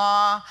 Indian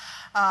law,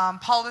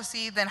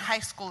 policy than high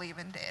school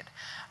even did.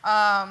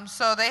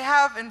 So they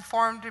have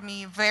informed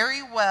me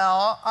very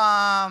well.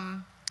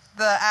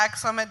 The Ag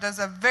Summit does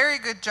a very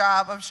good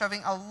job of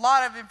shoving a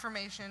lot of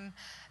information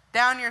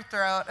down your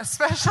throat,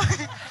 especially...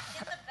 In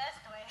the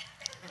best way.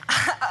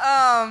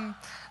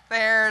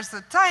 There's the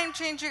time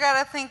change you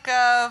got to think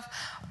of,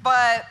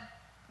 but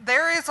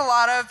there is a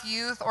lot of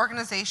youth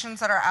organizations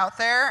that are out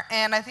there,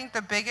 and I think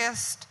the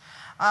biggest,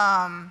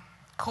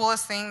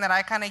 coolest thing that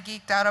I kind of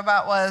geeked out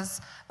about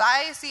was the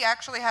IAC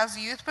actually has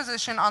a youth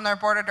position on their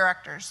board of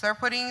directors. They're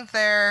putting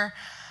their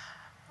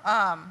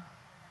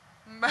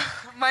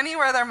money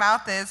where their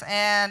mouth is,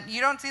 and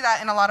you don't see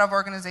that in a lot of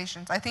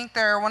organizations. I think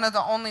they're one of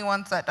the only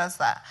ones that does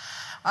that.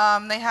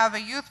 They have a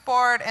youth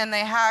board, and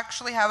they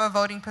actually have a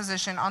voting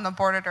position on the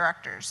board of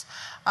directors.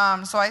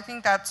 So I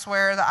think that's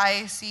where the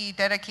IAC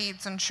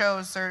dedicates and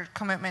shows their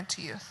commitment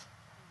to youth.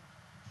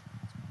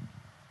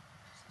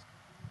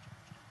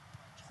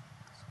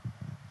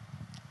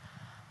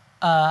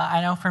 I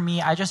know for me,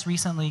 I just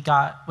recently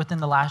within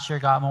the last year,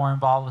 got more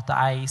involved with the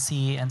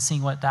IAC and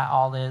seeing what that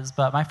all is.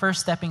 But my first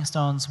stepping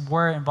stones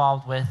were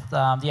involved with the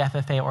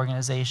FFA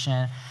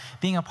organization,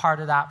 being a part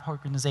of that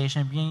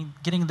organization,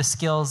 getting the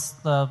skills,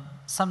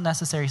 some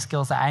necessary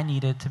skills that I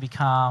needed to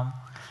become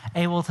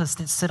able to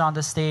sit on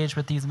the stage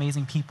with these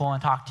amazing people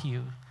and talk to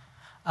you.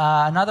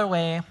 Another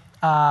way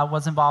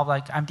was involved,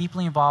 I'm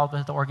deeply involved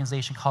with the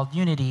organization called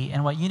Unity,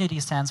 and what Unity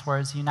stands for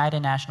is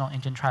United National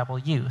Indian Tribal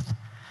Youth.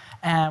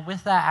 And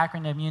with that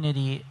acronym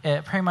UNITY,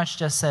 it pretty much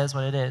just says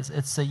what it is.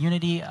 It's a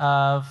unity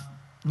of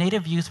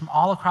Native youth from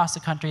all across the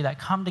country that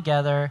come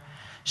together,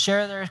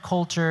 share their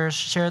cultures,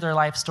 share their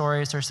life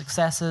stories, their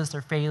successes,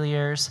 their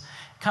failures,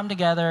 come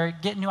together,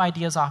 get new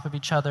ideas off of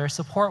each other,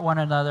 support one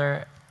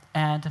another,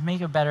 and to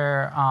make a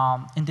better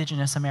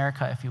Indigenous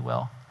America, if you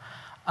will.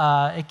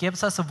 It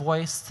gives us a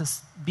voice to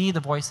be the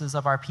voices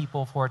of our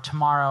people for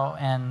tomorrow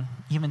and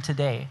even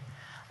today.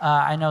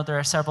 I know there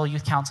are several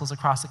youth councils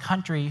across the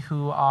country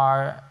who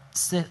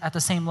sit at the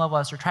same level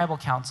as their tribal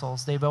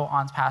councils. They vote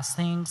on past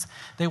things.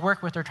 They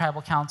work with their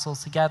tribal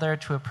councils together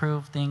to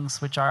approve things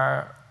which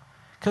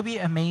could be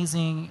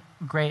amazing,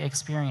 great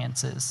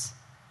experiences.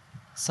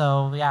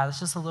 So yeah, it's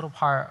just a little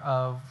part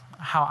of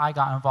how I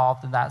got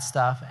involved in that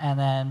stuff. And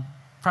then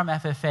from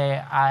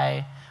FFA,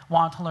 I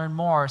wanted to learn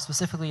more,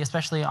 specifically,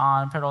 especially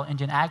on federal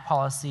Indian ag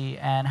policy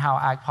and how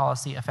ag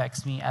policy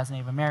affects me as a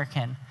Native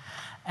American.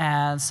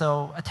 And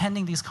so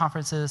attending these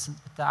conferences,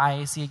 the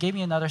IAC, gave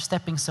me another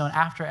stepping stone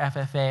after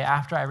FFA,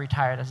 after I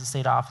retired as a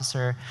state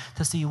officer,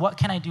 to see what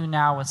can I do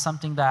now with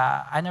something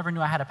that I never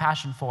knew I had a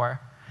passion for.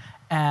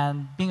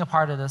 And being a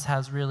part of this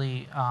has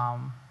really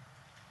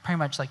pretty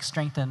much like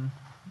strengthened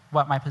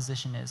what my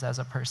position is as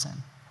a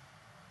person.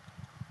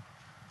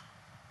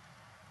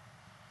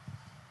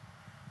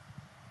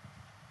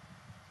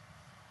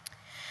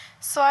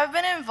 So I've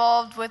been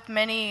involved with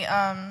many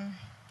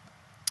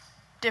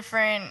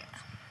different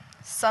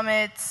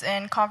summits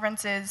and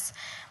conferences,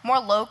 more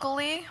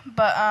locally,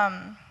 but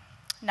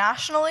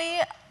nationally,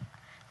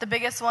 the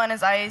biggest one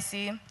is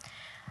IAC.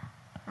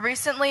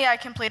 Recently, I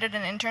completed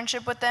an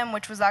internship with them,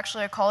 which was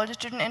actually a college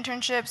student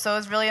internship, so it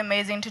was really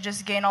amazing to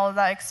just gain all of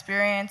that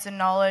experience and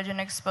knowledge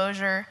and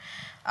exposure.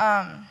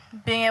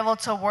 Being able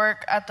to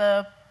work at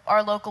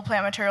our local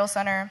plant material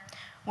center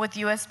with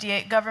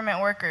USDA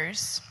government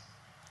workers.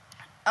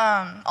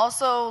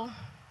 Also,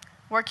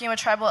 working with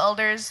tribal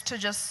elders to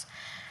just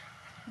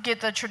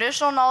get the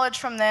traditional knowledge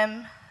from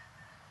them.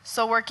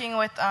 So working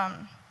with,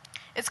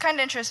 it's kind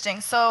of interesting.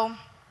 So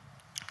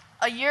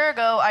a year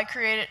ago, I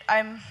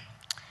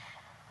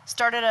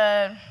started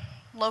a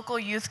local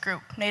youth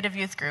group, Native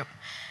youth group.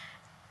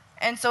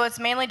 And so it's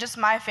mainly just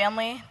my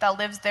family that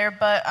lives there.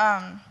 But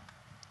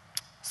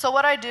so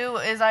what I do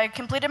is I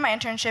completed my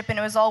internship, and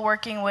it was all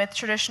working with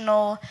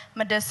traditional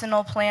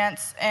medicinal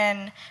plants.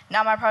 And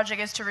now my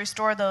project is to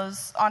restore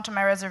those onto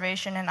my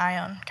reservation in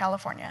Ione,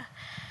 California.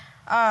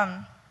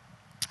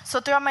 So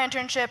throughout my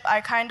internship,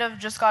 I kind of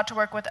just got to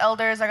work with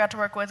elders, I got to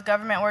work with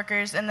government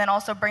workers, and then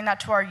also bring that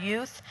to our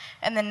youth.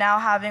 And then now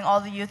having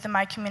all the youth in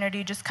my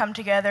community just come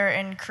together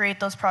and create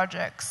those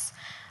projects.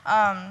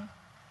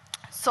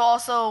 So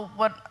also,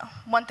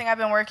 one thing I've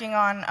been working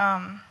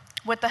on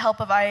with the help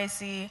of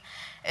IAC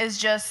is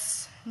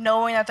just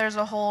knowing that there's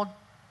a whole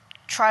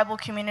tribal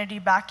community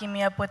backing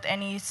me up with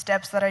any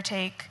steps that I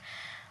take.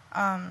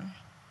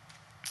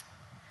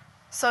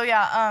 So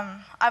yeah,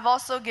 I've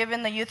also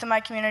given the youth in my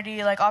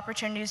community like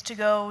opportunities to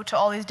go to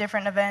all these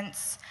different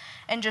events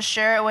and just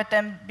share it with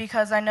them,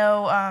 because I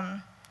know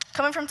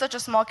coming from such a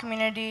small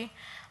community,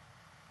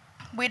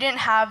 we didn't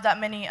have that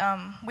many,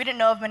 we didn't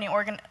know of many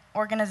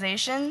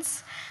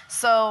organizations.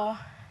 So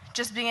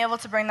just being able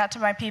to bring that to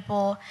my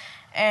people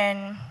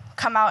and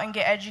come out and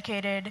get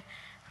educated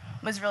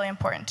was really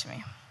important to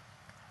me.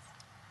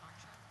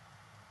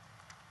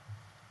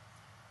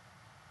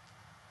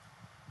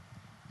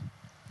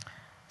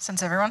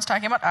 Since everyone's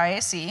talking about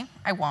IAC,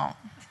 I won't.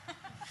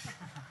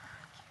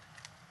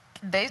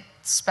 They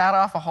spat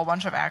off a whole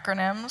bunch of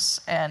acronyms,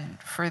 and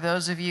for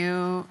those of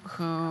you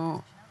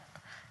who,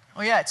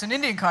 oh yeah, it's an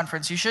Indian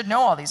conference, you should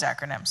know all these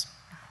acronyms.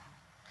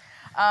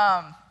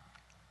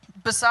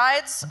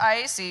 Besides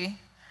IAC,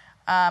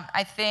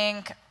 I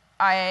think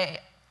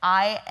IFAI,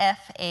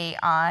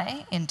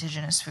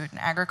 Indigenous Food and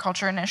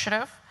Agriculture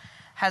Initiative,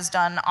 has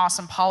done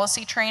awesome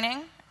policy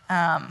training,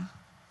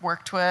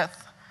 worked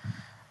with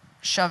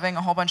shoving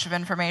a whole bunch of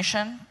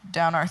information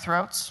down our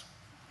throats.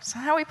 Is that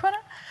how we put it?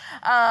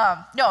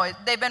 No,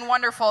 they've been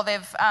wonderful.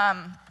 They've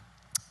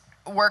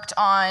worked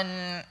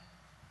on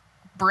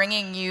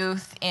bringing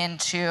youth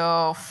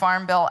into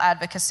Farm Bill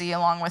advocacy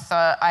along with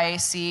the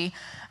IAC.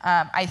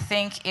 I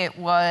think it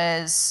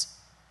was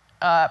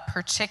a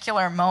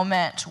particular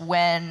moment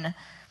when,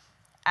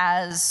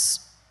 as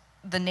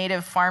the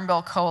Native Farm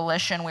Bill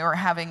Coalition, we were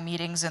having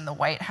meetings in the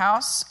White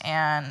House,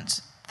 and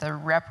the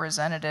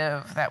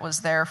representative that was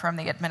there from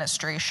the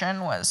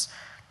administration was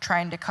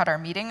trying to cut our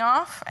meeting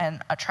off,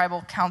 and a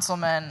tribal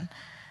councilman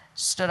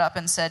stood up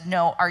and said,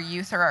 "No, our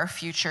youth are our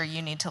future,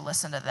 you need to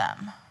listen to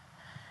them."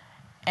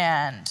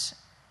 And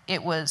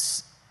it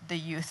was the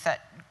youth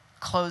that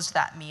closed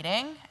that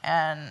meeting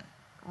and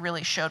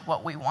really showed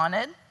what we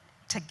wanted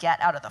to get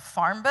out of the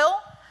Farm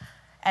Bill.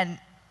 And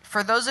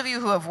for those of you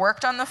who have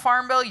worked on the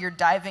Farm Bill, you're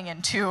diving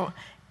into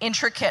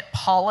intricate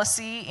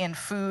policy in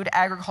food,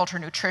 agriculture,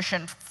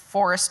 nutrition,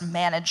 forest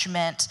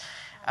management.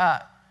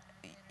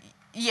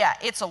 Yeah,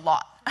 it's a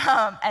lot.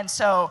 And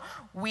so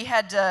we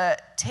had to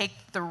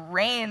take the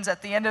reins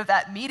at the end of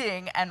that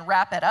meeting and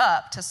wrap it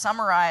up to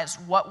summarize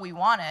what we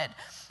wanted.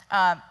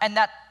 And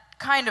that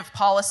kind of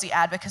policy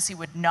advocacy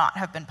would not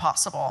have been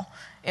possible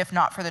if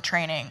not for the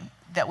training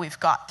that we've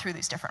got through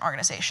these different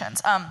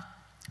organizations.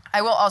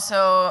 I will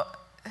also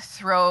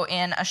throw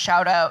in a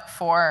shout out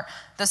for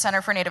the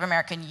Center for Native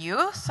American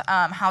Youth,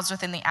 housed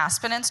within the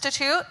Aspen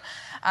Institute.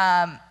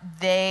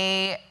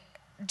 They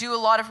do a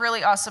lot of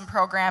really awesome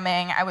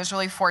programming. I was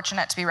really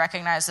fortunate to be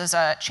recognized as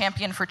a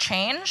champion for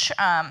change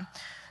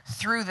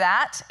through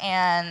that,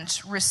 and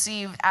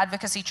receive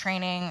advocacy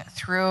training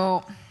through,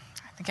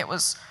 I think it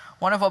was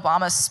one of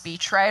Obama's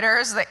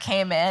speechwriters that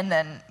came in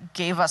and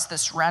gave us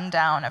this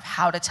rundown of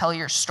how to tell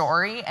your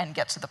story and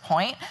get to the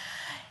point,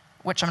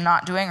 which I'm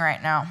not doing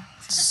right now,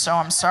 so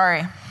I'm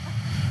sorry.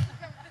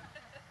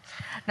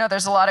 No,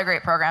 there's a lot of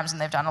great programs,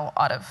 and they've done a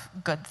lot of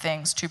good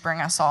things to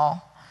bring us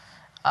all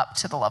up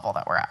to the level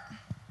that we're at.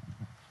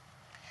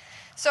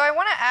 So I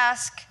want to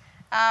ask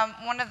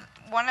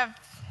one of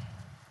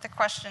the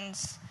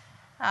questions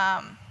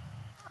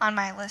on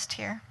my list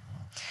here.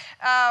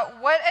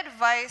 What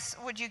advice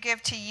would you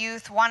give to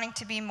youth wanting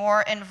to be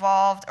more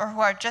involved or who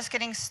are just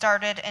getting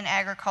started in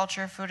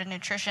agriculture, food, and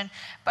nutrition?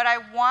 But I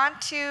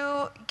want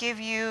to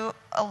give you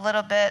a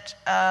little bit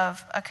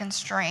of a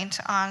constraint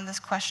on this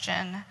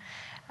question.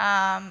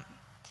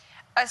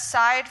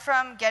 Aside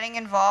from getting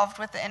involved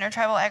with the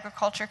Intertribal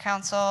Agriculture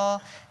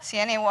Council,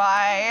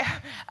 CNAY,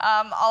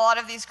 a lot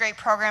of these great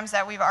programs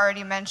that we've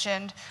already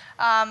mentioned,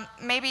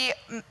 maybe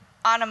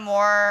on a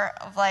more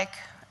like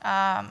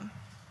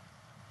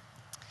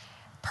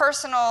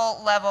personal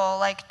level,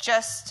 like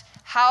just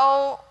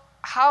how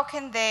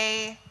can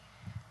they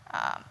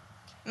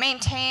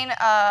maintain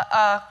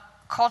a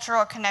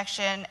cultural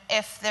connection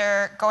if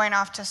they're going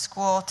off to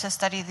school to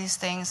study these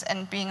things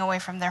and being away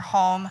from their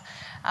home?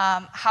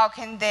 How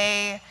can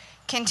they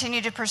continue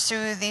to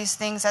pursue these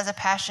things as a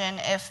passion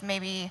if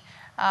maybe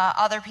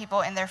other people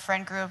in their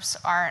friend groups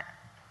aren't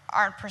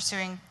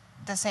pursuing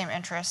the same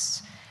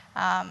interests?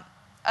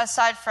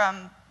 Aside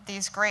from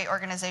these great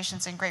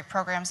organizations and great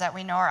programs that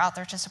we know are out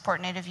there to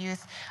support Native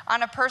youth,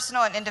 on a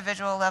personal and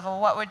individual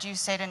level, what would you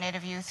say to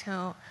Native youth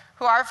who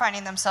are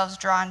finding themselves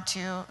drawn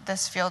to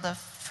this field of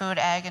food,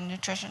 ag, and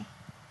nutrition?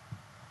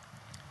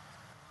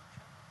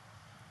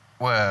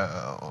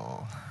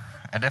 Well,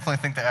 I definitely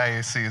think the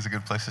IAC is a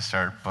good place to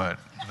start, but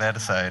that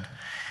aside,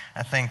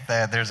 I think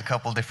that there's a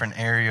couple different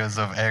areas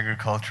of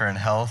agriculture and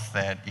health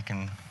that you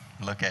can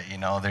look at.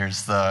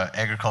 There's the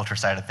agriculture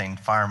side of things,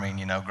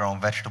 farming,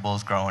 growing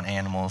vegetables, growing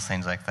animals,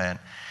 things like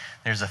that.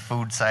 There's a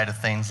food side of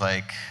things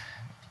like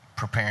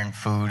preparing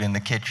food in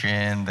the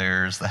kitchen.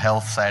 There's the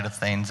health side of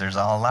things. There's a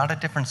lot of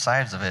different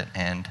sides of it,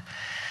 and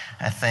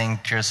I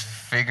think just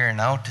figuring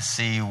out to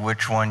see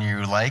which one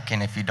you like,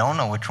 and if you don't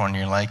know which one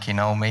you like,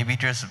 maybe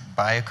just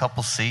buy a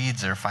couple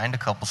seeds or find a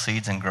couple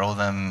seeds and grow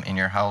them in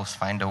your house.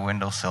 Find a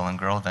windowsill and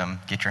grow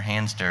them. Get your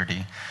hands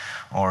dirty.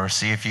 Or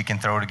see if you can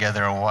throw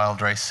together a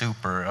wild rice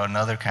soup or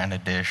another kind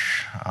of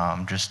dish.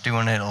 Just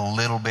doing it a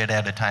little bit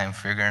at a time,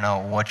 figuring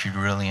out what you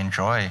really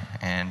enjoy.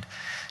 And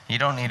you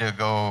don't need to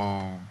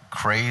go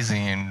crazy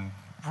and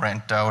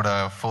rent out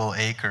a full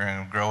acre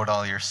and grow it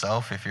all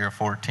yourself. If you're a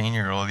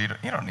 14-year-old, you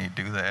don't need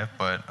to do that,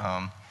 but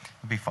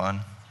it'd be fun.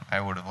 I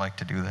would have liked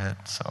to do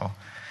that. So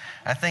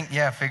I think,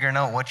 figuring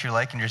out what you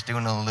like and just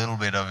doing a little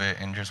bit of it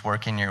and just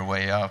working your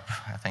way up,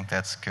 I think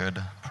that's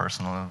good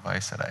personal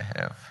advice that I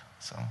have.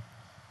 So.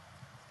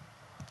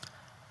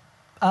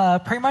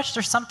 Pretty much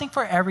there's something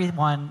for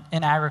everyone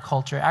in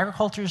agriculture.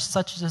 Agriculture is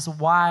such this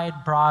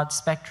wide, broad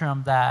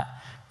spectrum that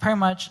pretty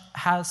much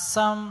has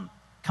some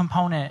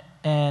component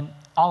in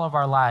all of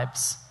our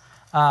lives.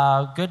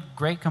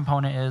 Great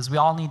component is we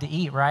all need to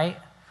eat, right?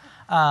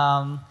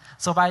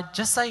 So by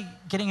just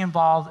getting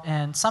involved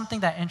in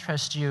something that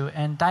interests you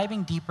and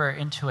diving deeper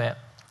into it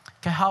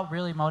can help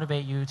really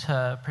motivate you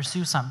to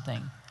pursue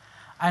something.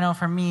 I know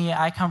for me,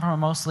 I come from a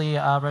mostly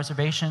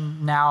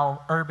reservation,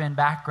 now urban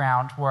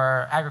background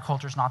where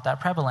agriculture is not that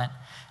prevalent.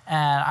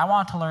 And I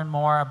want to learn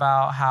more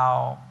about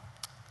how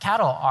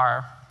cattle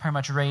are pretty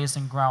much raised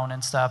and grown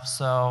and stuff.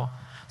 So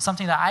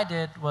something that I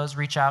did was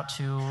reach out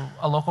to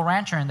a local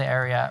rancher in the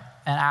area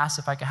and ask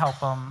if I could help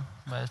them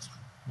with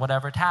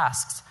whatever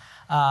tasks.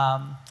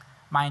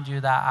 Mind you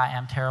that I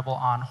am terrible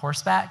on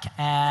horseback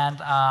and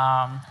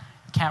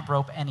can't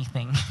rope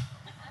anything.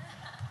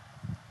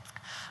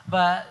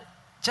 But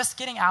just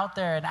getting out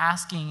there and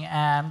asking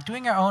and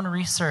doing your own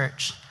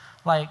research,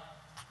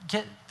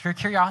 get your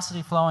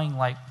curiosity flowing,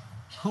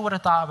 who would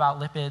have thought about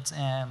lipids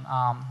in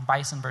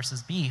bison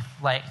versus beef?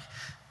 I'll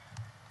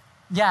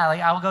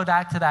go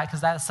back to that because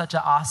that's such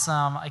an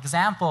awesome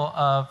example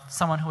of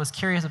someone who was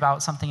curious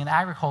about something in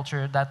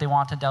agriculture that they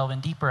want to delve in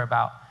deeper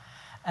about.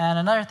 And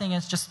another thing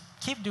is just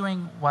keep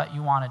doing what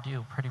you want to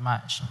do, pretty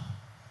much.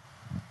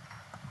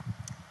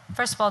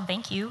 First of all,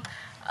 thank you.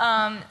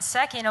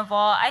 Second of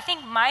all, I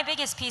think my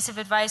biggest piece of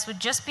advice would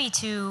just be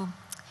to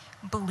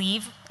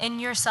believe in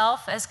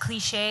yourself, as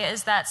cliche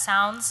as that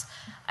sounds.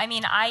 I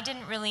mean, I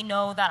didn't really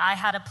know that I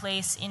had a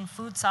place in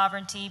food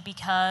sovereignty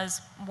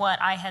because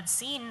what I had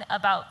seen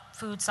about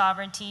food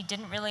sovereignty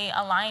didn't really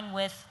align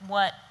with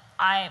what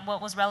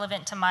what was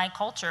relevant to my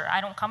culture.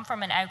 I don't come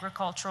from an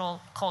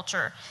agricultural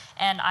culture,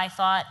 and I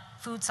thought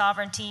food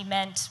sovereignty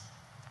meant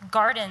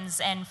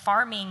gardens and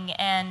farming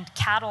and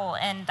cattle,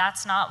 and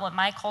that's not what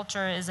my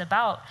culture is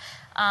about.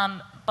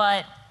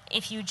 But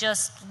if you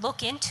just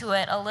look into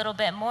it a little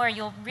bit more,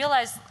 you'll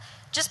realize,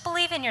 just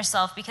believe in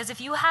yourself, because if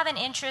you have an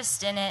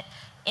interest in it,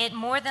 it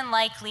more than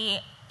likely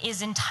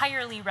is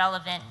entirely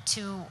relevant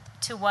to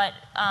what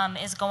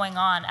is going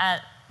on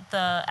at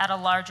a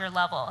larger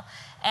level.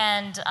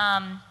 And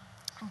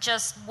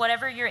just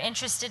whatever you're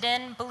interested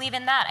in, believe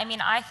in that. I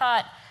mean, I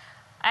thought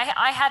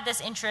I had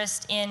this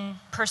interest in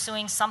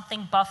pursuing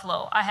something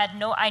buffalo.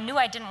 I knew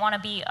I didn't want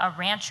to be a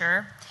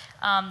rancher.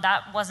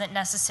 That wasn't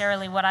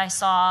necessarily what I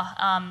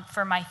saw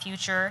for my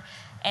future,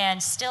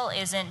 and still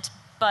isn't.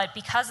 But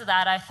because of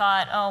that, I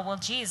thought, oh, well,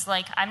 geez,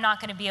 like, I'm not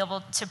going to be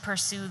able to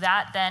pursue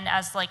that then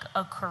as like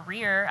a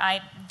career.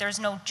 There's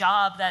no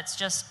job that's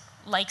just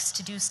likes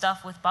to do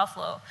stuff with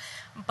buffalo.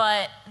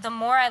 But the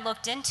more I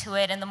looked into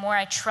it and the more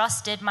I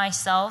trusted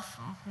myself,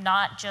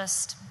 not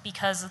just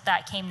because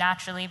that came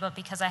naturally, but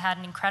because I had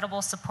an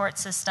incredible support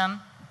system,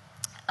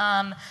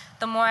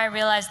 the more I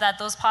realized that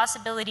those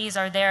possibilities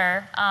are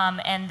there,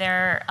 and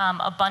they're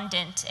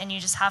abundant, and you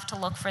just have to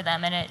look for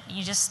them, and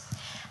you just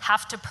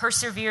have to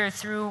persevere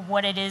through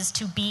what it is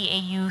to be a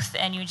youth,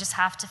 and you just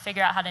have to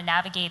figure out how to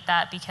navigate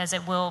that, because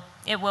it will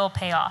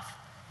pay off.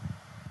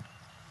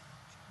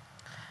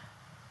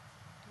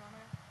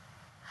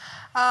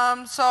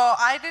 So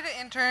I did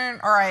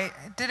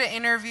an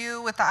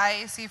interview with the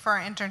IAC for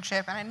an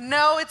internship, and I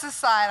know it's a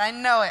side, I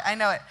know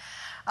it.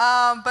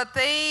 But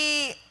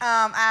they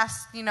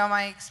asked,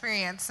 my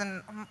experience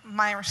and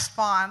my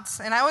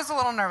response, and I was a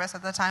little nervous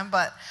at the time,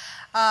 but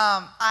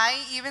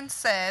I even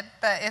said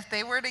that if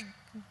they were to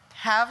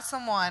have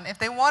someone, if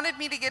they wanted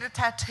me to get a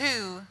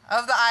tattoo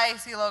of the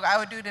IAC logo, I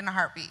would do it in a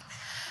heartbeat.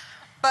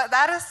 But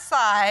that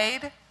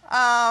aside,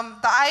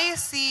 the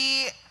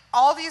IAC,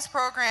 all these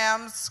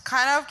programs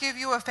kind of give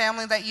you a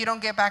family that you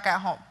don't get back at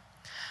home.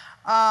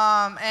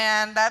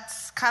 And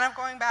that's kind of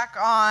going back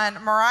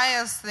on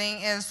Mariah's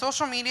thing, is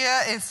social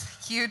media is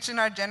huge in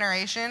our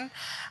generation.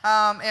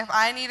 If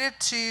I needed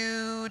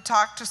to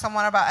talk to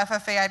someone about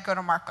FFA, I'd go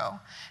to Marco.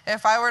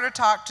 If I were to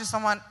talk to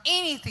someone,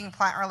 anything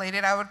plant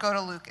related, I would go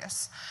to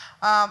Lucas.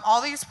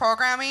 All these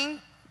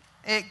programming,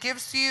 it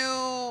gives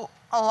you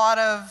a lot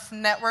of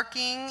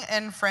networking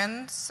and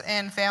friends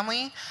and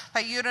family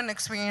that you didn't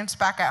experience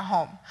back at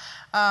home.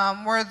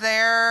 We're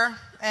there,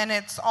 and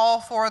it's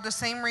all for the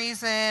same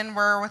reason.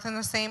 We're within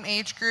the same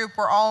age group.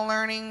 We're all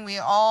learning. We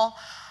all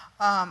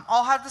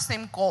have the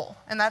same goal,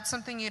 and that's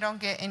something you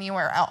don't get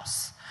anywhere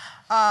else.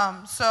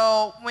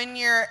 So when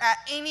you're at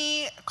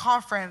any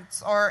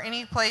conference or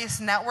any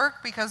place,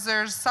 network, because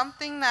there's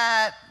something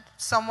that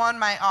someone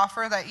might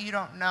offer that you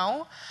don't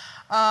know,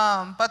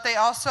 but they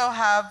also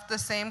have the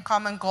same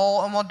common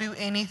goal and will do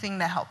anything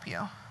to help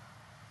you.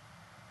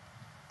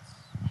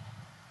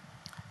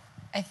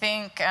 I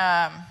think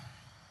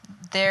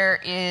there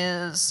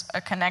is a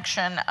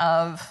connection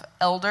of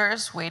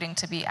elders waiting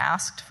to be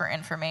asked for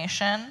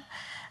information,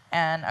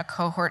 and a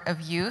cohort of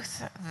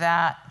youth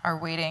that are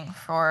waiting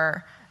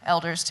for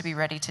elders to be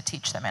ready to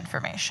teach them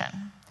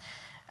information.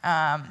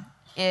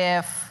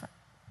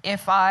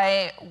 If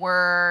I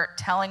were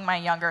telling my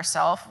younger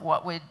self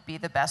what would be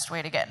the best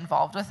way to get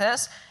involved with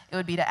this, it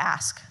would be to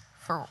ask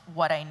for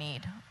what I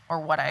need or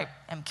what I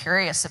am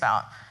curious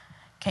about.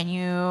 Can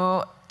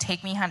you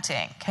take me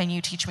hunting? Can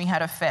you teach me how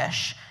to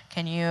fish?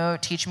 Can you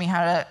teach me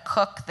how to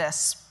cook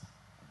this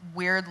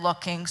weird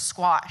looking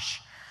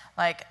squash?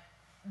 Like,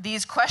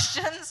 these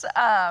questions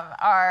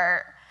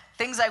are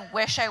things I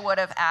wish I would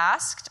have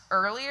asked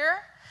earlier,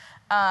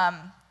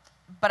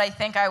 but I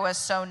think I was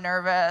so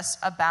nervous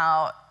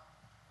about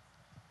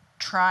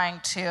trying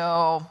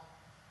to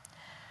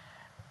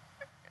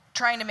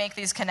make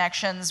these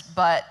connections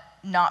but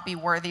not be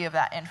worthy of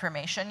that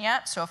information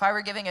yet. So if I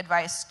were giving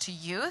advice to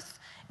youth,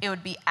 it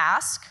would be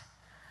ask.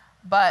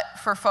 But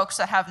for folks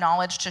that have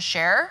knowledge to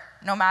share,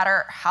 no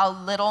matter how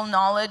little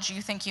knowledge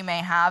you think you may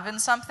have in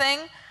something,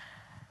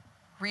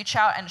 reach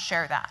out and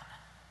share that.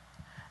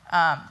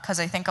 Because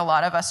I think a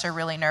lot of us are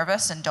really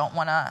nervous and don't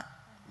want to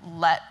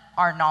let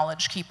our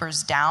knowledge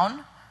keepers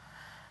down.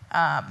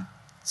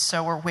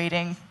 So we're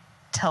waiting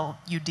till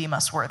you deem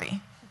us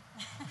worthy.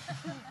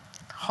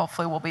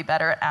 Hopefully we'll be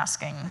better at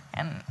asking,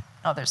 and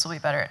others will be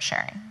better at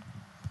sharing.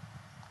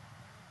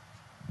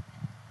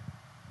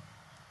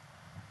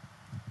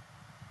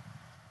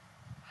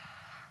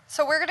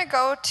 So we're going to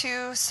go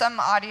to some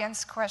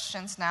audience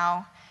questions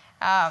now.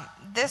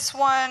 This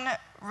one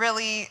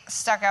really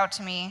stuck out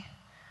to me.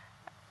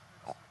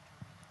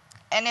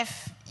 And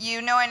if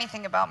you know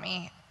anything about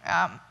me,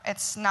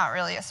 it's not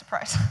really a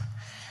surprise.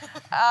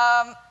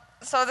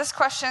 So this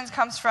question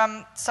comes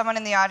from someone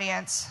in the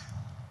audience.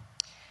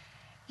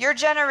 Your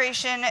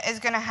generation is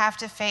going to have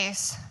to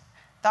face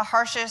the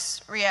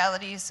harshest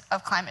realities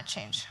of climate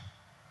change.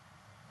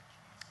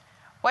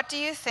 What do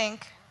you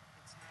think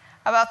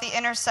about the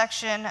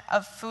intersection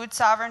of food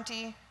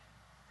sovereignty,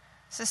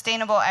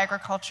 sustainable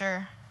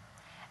agriculture,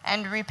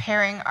 and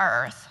repairing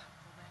our earth?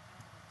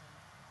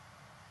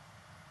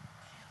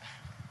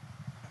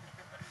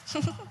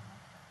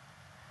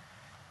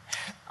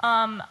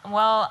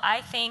 Well,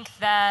 I think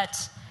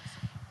that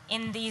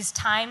in these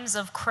times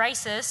of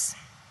crisis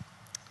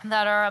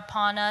that are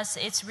upon us,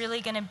 it's really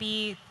going to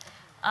be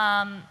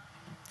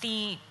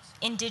the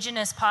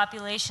indigenous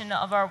population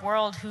of our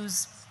world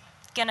who's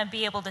going to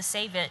be able to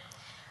save it.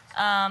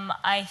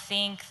 I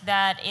think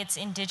that it's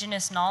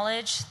indigenous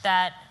knowledge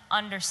that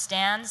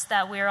understands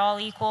that we're all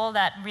equal,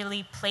 that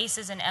really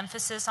places an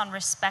emphasis on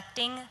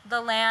respecting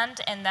the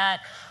land, and that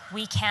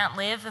we can't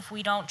live if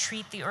we don't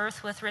treat the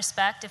earth with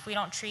respect, if we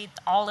don't treat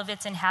all of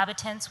its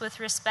inhabitants with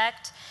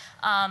respect.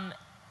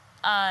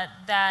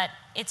 That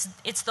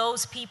it's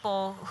those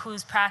people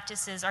whose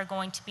practices are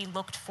going to be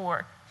looked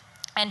for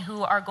and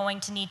who are going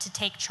to need to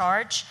take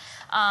charge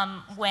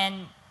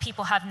when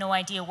people have no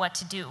idea what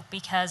to do,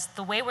 because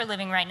the way we're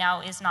living right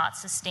now is not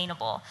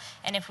sustainable.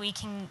 And if we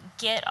can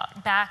get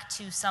back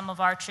to some of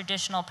our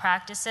traditional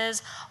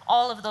practices,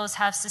 all of those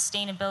have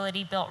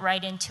sustainability built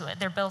right into it.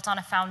 They're built on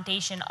a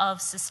foundation of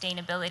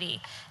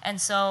sustainability.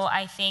 And so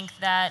I think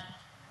that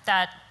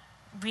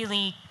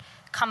really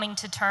coming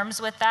to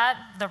terms with that,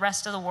 the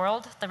rest of the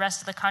world, the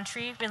rest of the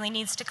country really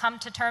needs to come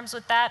to terms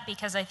with that,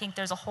 because I think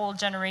there's a whole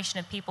generation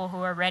of people who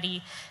are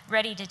ready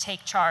to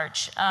take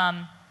charge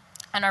and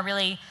are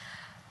really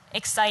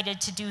excited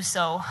to do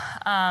so,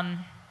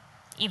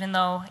 even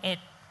though it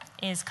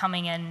is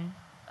coming in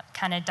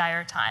kind of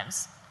dire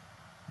times.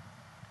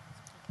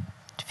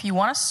 If you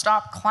want to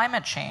stop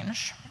climate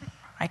change,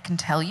 I can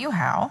tell you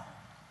how.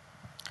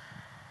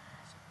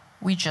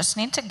 We just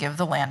need to give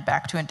the land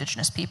back to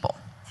indigenous people.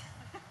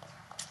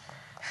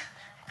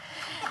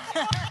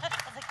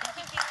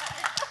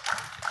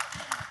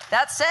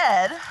 That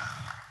said,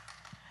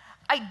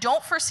 I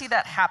don't foresee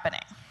that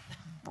happening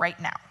right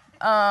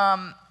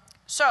now.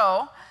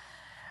 So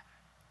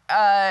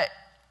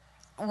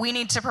we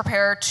need to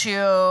prepare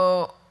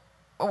to,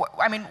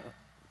 I mean,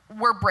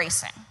 we're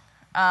bracing.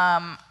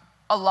 A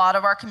lot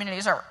of our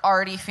communities are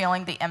already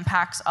feeling the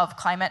impacts of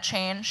climate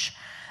change,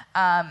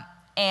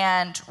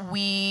 and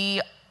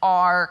we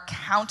are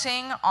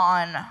counting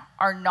on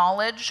our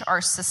knowledge,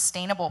 our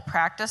sustainable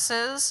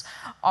practices,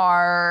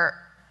 our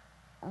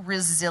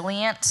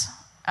resilient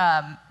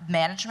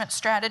management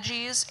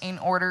strategies in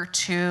order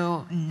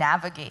to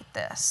navigate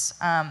this.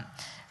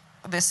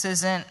 This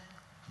isn't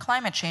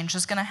climate change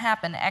is going to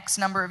happen X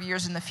number of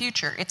years in the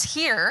future. It's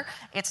here,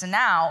 it's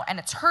now, and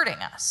it's hurting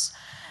us.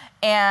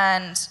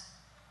 And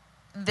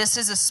this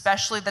is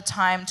especially the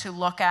time to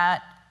look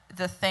at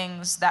the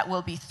things that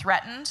will be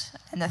threatened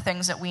and the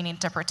things that we need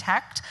to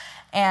protect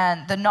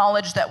and the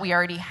knowledge that we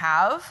already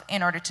have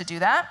in order to do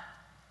that.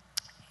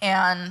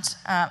 And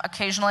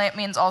occasionally it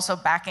means also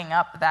backing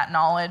up that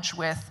knowledge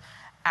with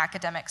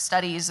academic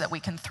studies that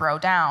we can throw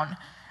down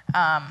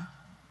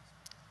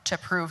to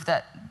prove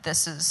that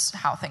this is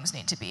how things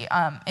need to be.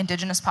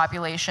 Indigenous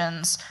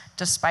populations,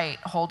 despite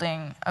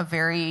holding a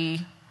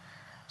very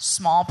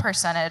small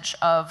percentage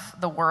of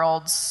the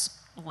world's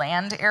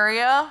land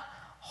area,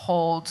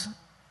 hold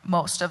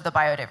most of the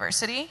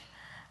biodiversity.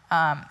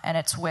 And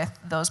it's with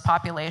those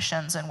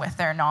populations and with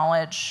their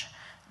knowledge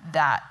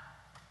that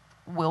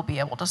we'll be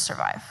able to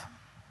survive.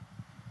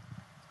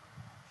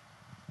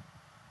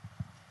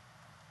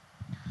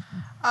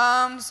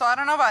 So I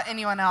don't know about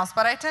anyone else,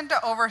 but I tend to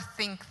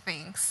overthink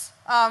things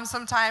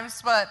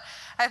sometimes. But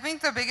I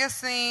think the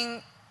biggest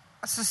thing,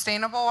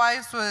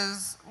 sustainable-wise,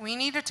 was we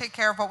need to take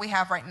care of what we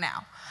have right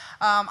now.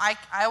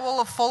 I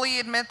will fully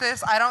admit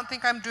this. I don't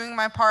think I'm doing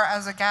my part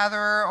as a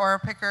gatherer or a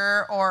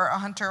picker or a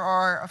hunter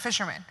or a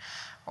fisherman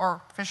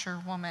or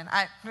fisherwoman.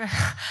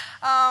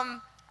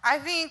 I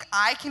think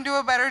I can do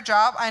a better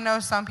job. I know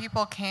some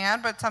people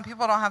can, but some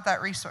people don't have that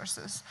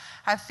resources.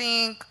 I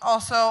think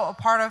also a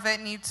part of it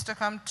needs to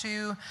come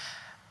to,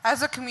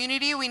 as a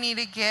community, we need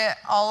to get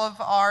all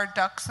of our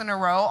ducks in a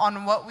row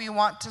on what we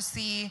want to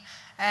see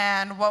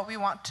and what we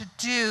want to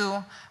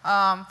do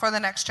for the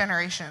next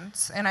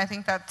generations. And I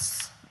think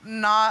that's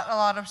not a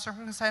lot of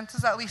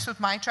circumstances, at least with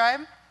my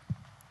tribe.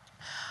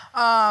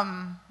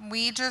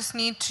 We just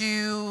need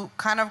to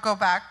kind of go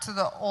back to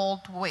the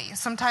old ways.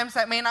 Sometimes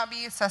that may not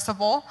be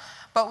accessible,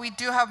 but we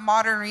do have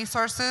modern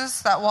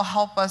resources that will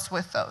help us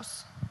with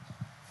those.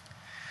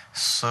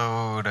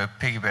 So to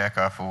piggyback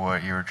off of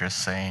what you were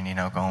just saying,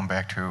 going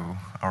back to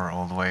our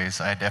old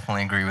ways, I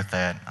definitely agree with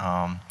that.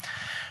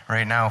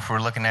 Right now, if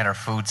we're looking at our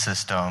food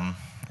system,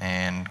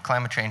 and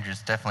climate change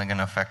is definitely going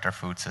to affect our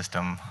food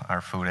system,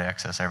 our food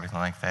access, everything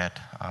like that.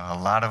 A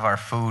lot of our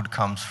food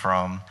comes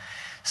from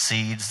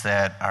seeds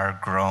that are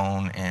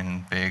grown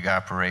in big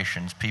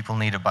operations. People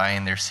need to buy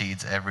in their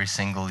seeds every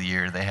single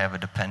year. They have a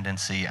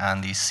dependency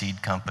on these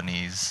seed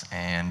companies.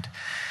 And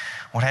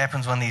what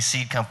happens when these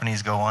seed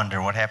companies go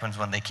under? What happens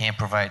when they can't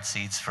provide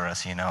seeds for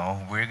us?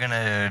 We're going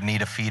to need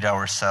to feed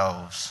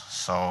ourselves.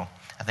 So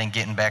I think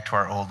getting back to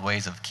our old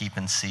ways of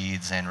keeping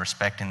seeds and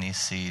respecting these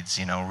seeds,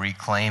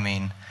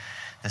 reclaiming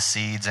the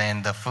seeds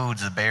and the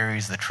foods, the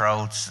berries, the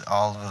trouts,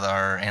 all of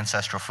our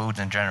ancestral foods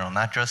in general,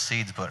 not just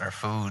seeds, but our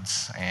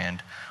foods,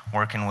 and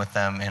working with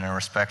them in a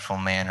respectful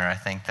manner, I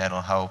think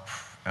that'll help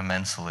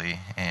immensely.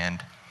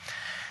 And,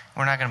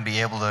 we're not going to be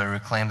able to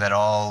reclaim that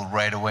all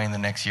right away in the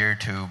next year or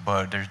two,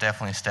 but there's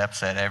definitely steps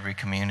that every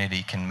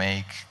community can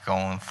make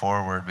going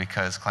forward,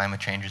 because climate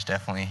change is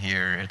definitely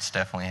here. It's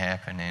definitely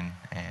happening,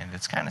 and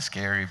it's kind of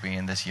scary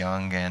being this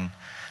young and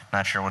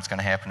not sure what's going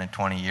to happen in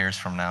 20 years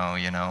from now,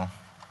 you know.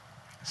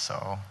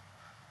 So.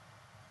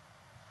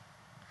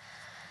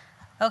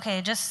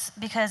 Okay, just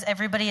because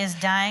everybody is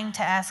dying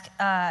to ask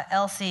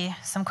Elsie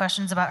some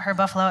questions about her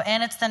buffalo,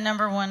 and it's the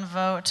 #1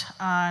 vote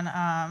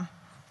on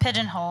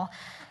Pigeonhole.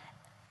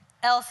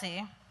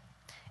 Elsie,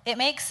 it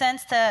makes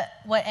sense that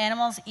what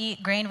animals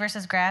eat, grain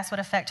versus grass, would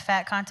affect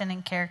fat content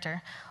and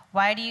character.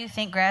 Why do you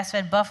think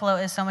grass-fed buffalo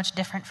is so much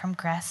different from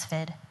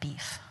grass-fed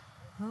beef?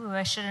 Ooh,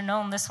 I should have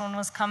known this one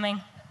was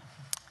coming.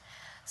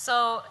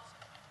 So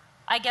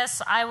I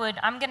guess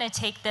I'm going to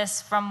take this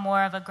from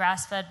more of a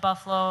grass-fed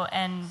buffalo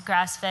and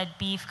grass-fed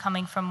beef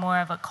coming from more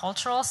of a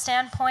cultural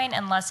standpoint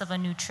and less of a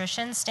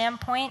nutrition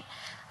standpoint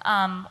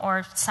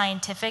or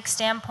scientific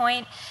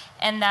standpoint.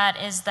 And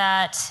that is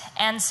that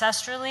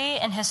ancestrally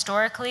and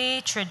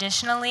historically,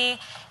 traditionally,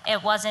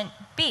 it wasn't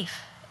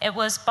beef. It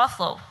was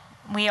buffalo.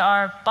 We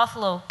are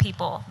buffalo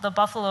people, the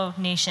buffalo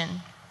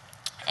nation.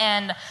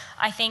 And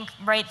I think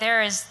right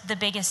there is the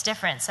biggest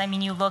difference. I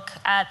mean, you look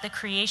at the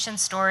creation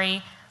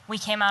story, we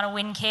came out of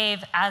Wind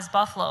Cave as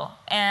buffalo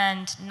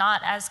and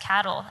not as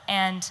cattle.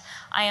 And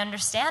I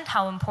understand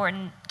how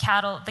important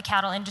the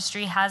cattle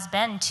industry has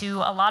been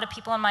to a lot of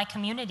people in my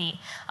community.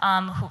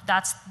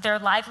 That's their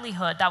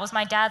livelihood. That was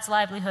my dad's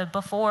livelihood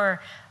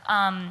before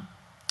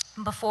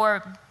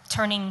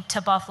turning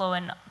to buffalo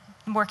and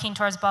working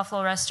towards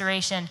buffalo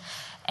restoration.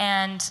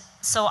 And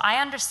so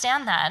I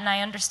understand that, and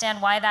I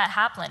understand why that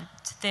happened.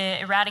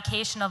 The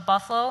eradication of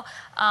buffalo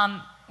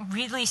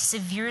really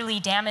severely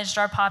damaged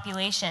our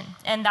population,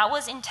 and that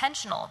was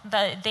intentional.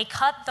 They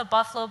cut the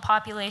buffalo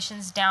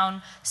populations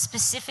down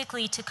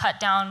specifically to cut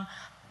down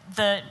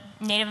the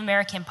Native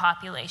American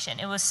population.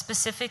 It was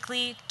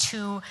specifically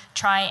to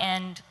try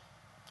and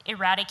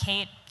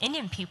eradicate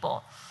Indian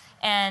people.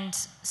 And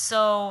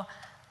so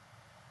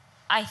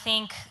I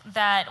think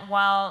that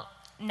while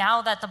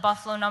now that the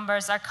buffalo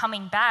numbers are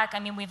coming back, I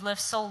mean, we've lived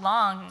so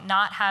long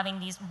not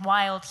having these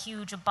wild,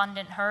 huge,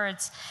 abundant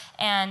herds,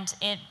 and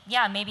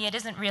maybe it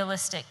isn't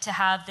realistic to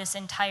have this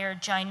entire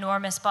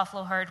ginormous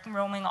buffalo herd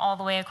roaming all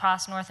the way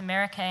across North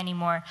America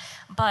anymore.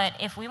 But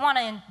if we want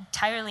to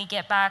entirely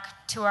get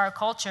back to our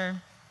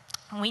culture,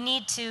 we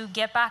need to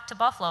get back to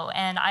buffalo,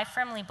 and I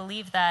firmly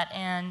believe that,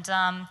 and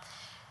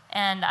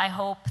I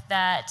hope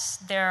that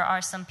there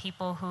are some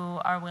people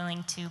who are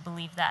willing to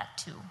believe that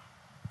too.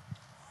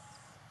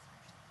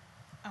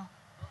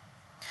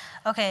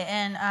 Okay,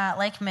 and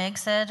like Meg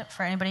said,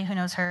 for anybody who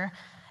knows her,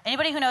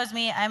 anybody who knows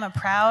me, I'm a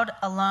proud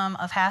alum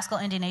of Haskell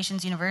Indian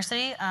Nations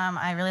University.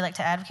 I really like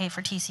to advocate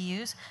for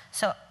TCUs.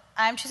 So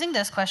I'm choosing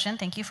this question.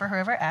 Thank you for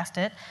whoever asked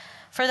it.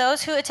 For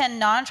those who attend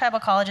non-tribal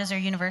colleges or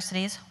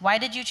universities, why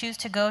did you choose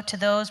to go to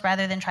those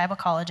rather than tribal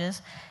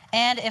colleges?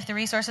 And if the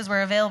resources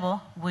were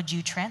available, would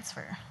you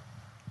transfer?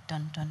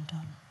 Dun, dun,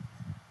 dun.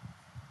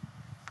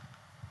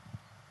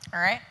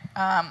 All right.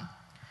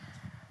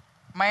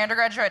 My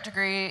undergraduate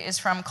degree is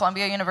from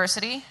Columbia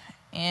University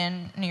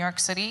in New York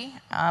City.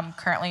 I'm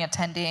currently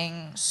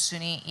attending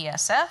SUNY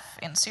ESF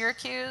in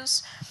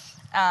Syracuse.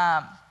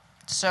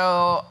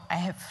 So I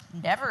have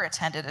never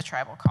attended a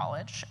tribal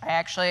college.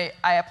 I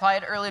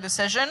applied early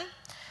decision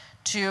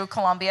to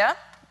Columbia,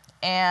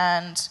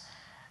 and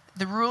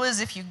the rule is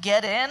if you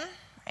get in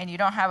and you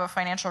don't have a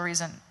financial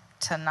reason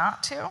to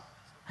not to,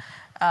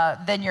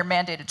 then you're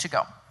mandated to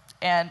go.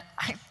 And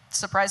I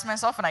surprised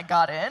myself and I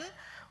got in,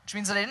 which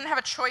means that I didn't have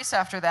a choice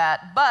after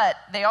that. But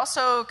they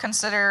also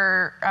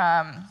consider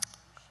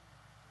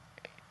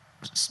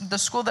the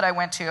school that I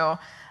went to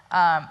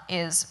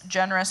is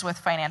generous with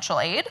financial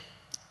aid.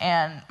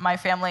 And my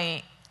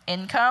family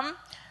income,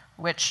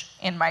 which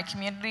in my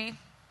community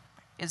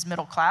is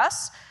middle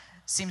class,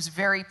 seems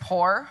very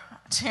poor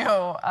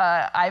to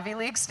Ivy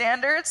League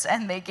standards,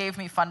 and they gave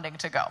me funding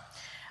to go.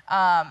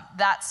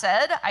 That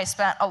said, I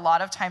spent a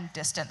lot of time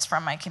distance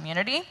from my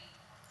community.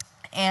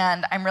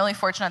 And I'm really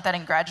fortunate that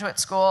in graduate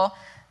school,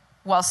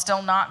 while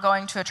still not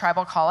going to a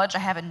tribal college, I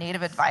have a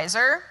Native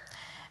advisor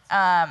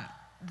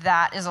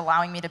that is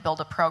allowing me to build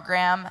a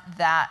program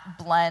that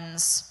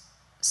blends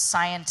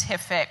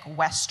scientific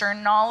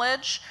Western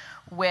knowledge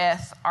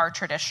with our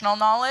traditional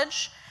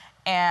knowledge.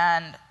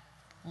 And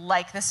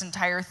like this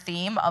entire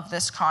theme of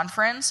this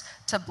conference,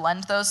 to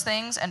blend those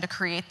things and to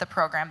create the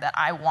program that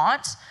I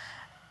want.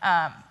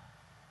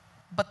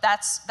 But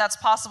that's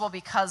possible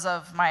because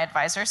of my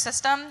advisor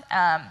system.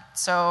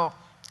 So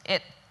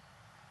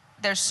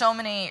there's so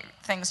many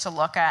things to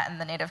look at in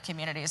the Native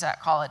communities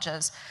at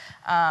colleges.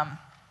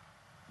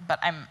 But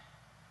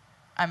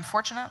I'm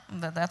fortunate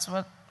that that's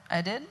what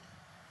I did.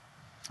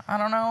 I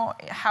don't know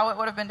how it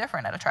would have been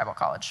different at a tribal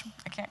college.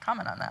 I can't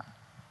comment on that.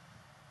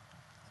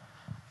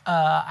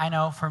 I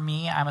know for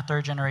me, I'm a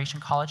third-generation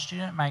college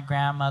student. My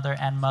grandmother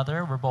and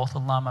mother were both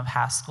alum of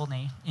Haskell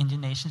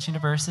Indian Nations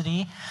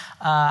University.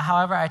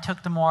 However, I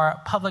took the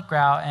more public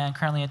route and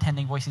currently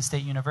attending Boise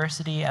State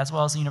University as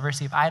well as the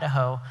University of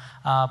Idaho.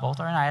 Both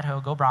are in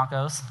Idaho. Go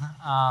Broncos.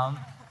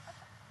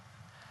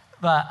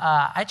 But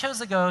I chose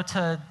to go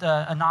to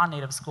a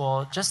non-native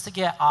school just to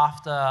get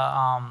off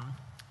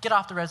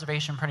the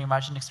reservation pretty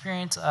much and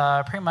experience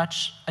pretty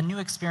much a new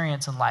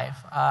experience in life.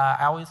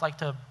 I always like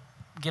to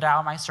get out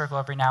of my circle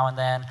every now and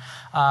then,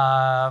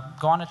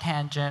 go on a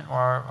tangent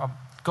or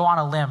go on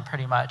a limb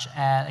pretty much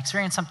and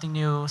experience something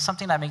new,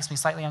 something that makes me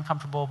slightly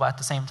uncomfortable but at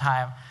the same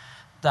time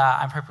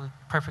that I'm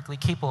perfectly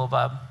capable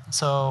of.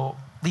 So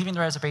leaving the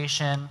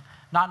reservation,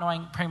 not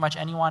knowing pretty much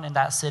anyone in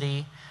that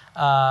city,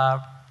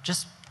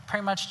 just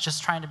pretty much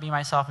just trying to be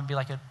myself and be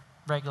like a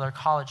regular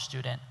college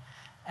student.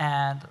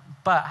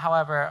 But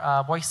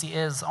however, Boise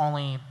is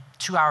only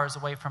 2 hours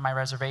away from my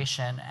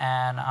reservation,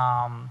 and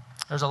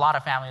there's a lot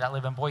of family that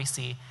live in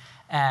Boise,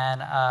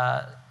 and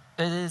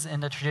it is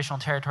in the traditional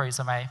territories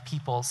of my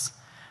peoples.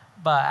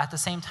 But at the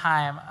same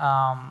time,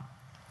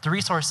 the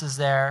resources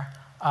there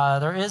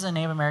is a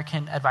Native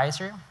American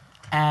advisor,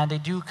 and they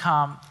do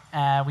come,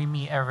 and we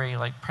meet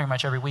pretty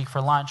much every week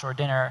for lunch or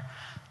dinner,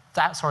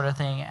 that sort of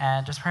thing,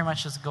 and just pretty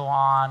much just go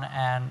on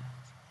and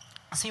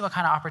see what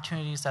kind of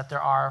opportunities that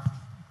there are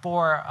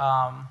for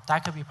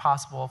that could be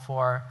possible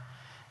for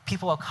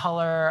people of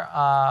color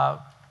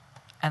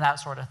and that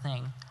sort of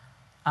thing.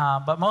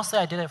 But mostly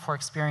I did it for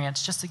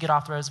experience, just to get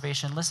off the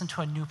reservation, listen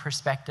to a new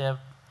perspective,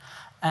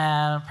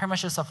 and pretty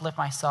much just uplift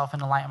myself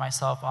and enlighten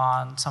myself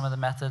on some of the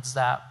methods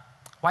that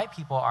white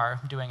people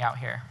are doing out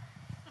here.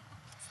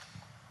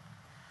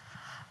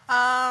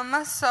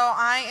 So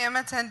I am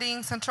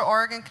attending Central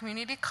Oregon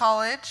Community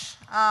College.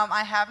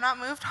 I have not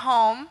moved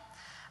home.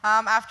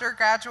 After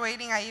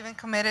graduating, I even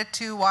committed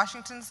to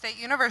Washington State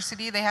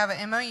University. They have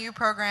an MOU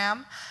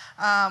program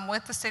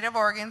with the state of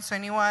Oregon. So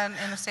anyone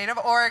in the state of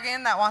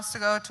Oregon that wants to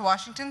go to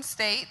Washington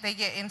State, they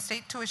get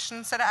in-state tuition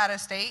instead of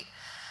out-of-state.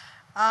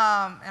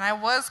 And I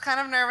was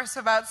kind of nervous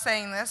about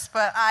saying this,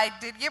 but I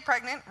did get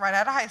pregnant right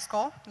out of high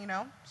school. You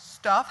know,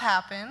 stuff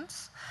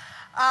happens.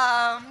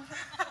 I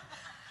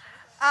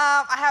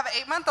have an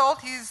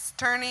 8-month-old. He's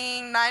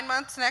turning 9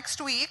 months next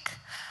week.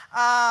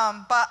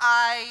 But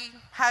I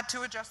had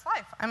to adjust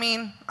life. I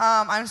mean,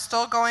 I'm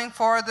still going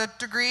for the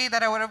degree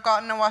that I would have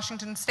gotten at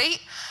Washington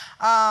State.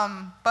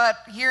 But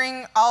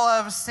hearing all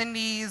of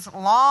Cindy's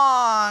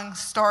long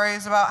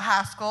stories about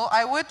Haskell,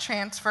 I would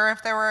transfer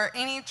if there were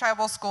any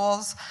tribal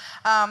schools.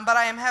 But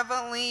I am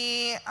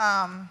heavily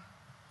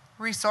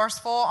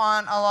resourceful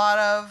on a lot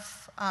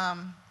of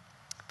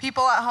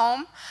people at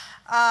home.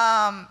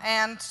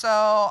 And so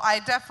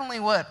I definitely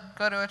would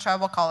go to a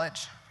tribal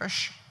college for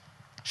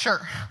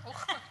sure.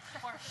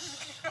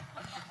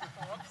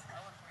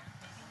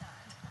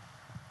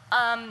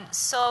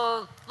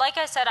 So, like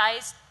I said, I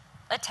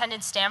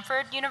attended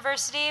Stanford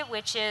University,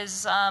 which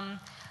is,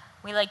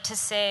 we like to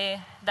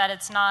say that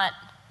it's not,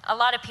 a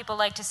lot of people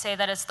like to say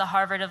that it's the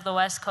Harvard of the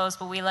West Coast,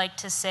 but we like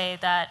to say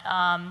that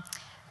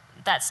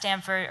that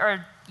Stanford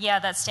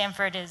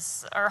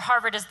is, or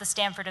Harvard is the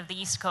Stanford of the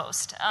East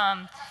Coast.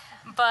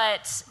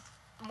 But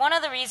one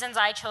of the reasons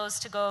I chose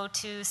to go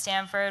to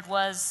Stanford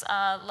was,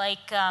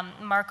 like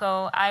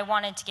Marco, I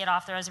wanted to get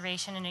off the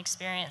reservation and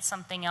experience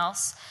something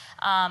else.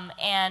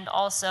 And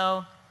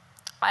also,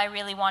 I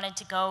really wanted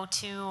to go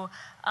to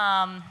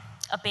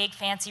a big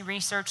fancy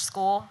research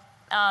school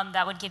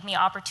that would give me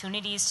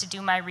opportunities to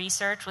do my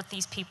research with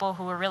these people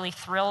who were really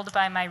thrilled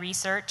by my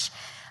research.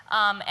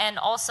 And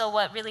also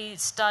what really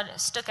stood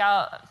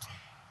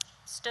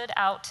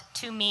out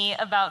to me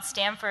about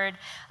Stanford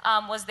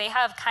was they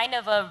have kind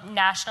of a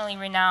nationally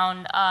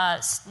renowned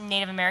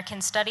Native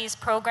American Studies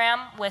program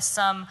with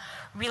some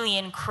really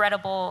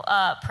incredible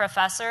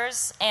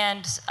professors.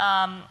 And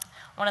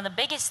one of the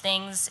biggest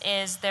things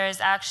is there's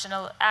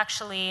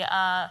actually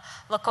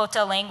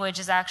Lakota language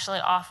is actually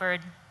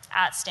offered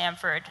at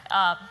Stanford.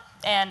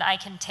 And I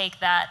can take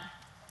that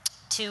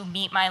to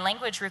meet my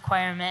language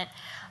requirement,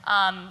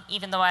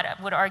 even though I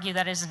would argue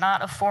that it is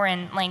not a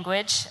foreign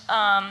language.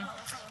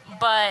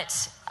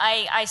 But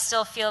I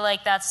still feel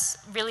like that's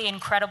really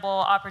incredible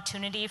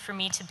opportunity for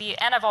me to be,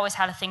 and I've always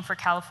had a thing for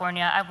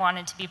California. I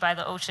wanted to be by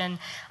the ocean,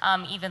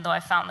 even though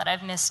I found that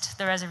I've missed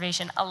the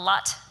reservation a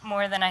lot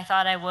more than I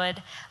thought I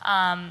would.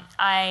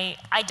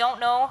 I don't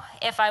know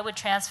if I would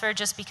transfer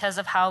just because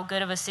of how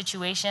good of a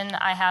situation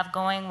I have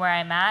going where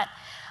I'm at.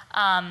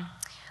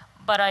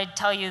 But I'd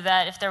tell you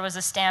that if there was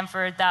a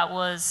Stanford that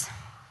was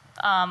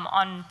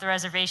on the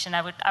reservation,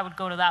 I would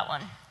go to that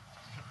one.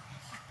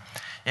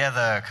 Yeah,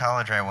 the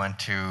college I went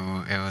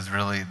to, it was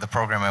really, the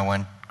program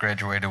I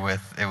graduated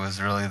with, it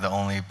was really the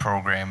only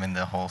program in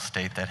the whole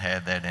state that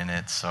had that in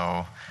it.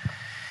 So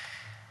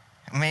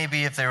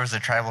maybe if there was a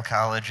tribal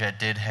college that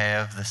did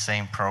have the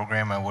same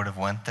program, I would have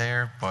went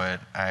there, but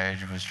I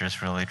was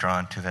just really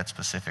drawn to that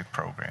specific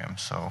program.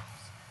 So,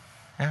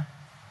 yeah.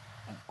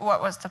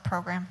 What was the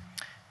program?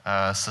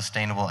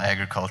 sustainable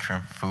agriculture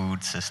and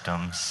food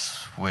systems,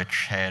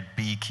 which had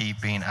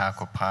beekeeping,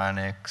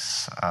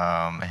 aquaponics,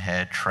 it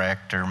had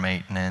tractor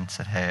maintenance,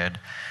 it had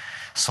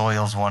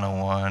Soils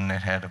 101,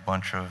 it had a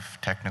bunch of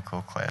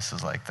technical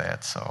classes like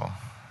that, so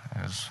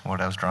it was what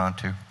I was drawn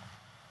to.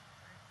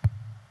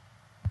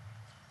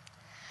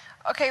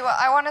 Okay, well,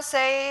 I want to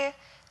say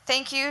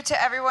thank you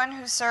to everyone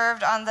who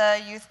served on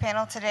the youth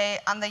panel today,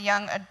 on the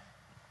young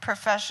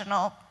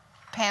professional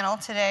panel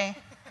today,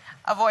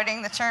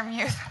 avoiding the term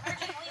youth.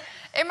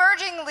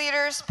 Emerging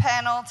leaders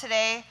panel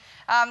today.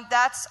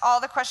 That's all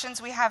the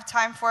questions we have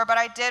time for, but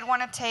I did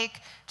want to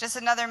take just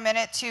another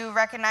minute to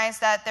recognize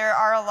that there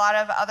are a lot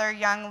of other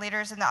young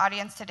leaders in the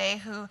audience today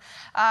who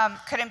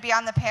couldn't be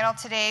on the panel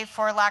today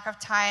for lack of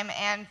time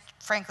and,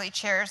 frankly,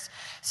 chairs.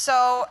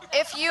 So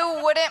if you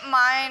wouldn't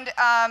mind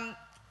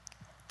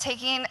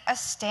taking a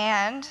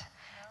stand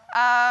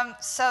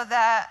so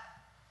that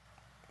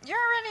you're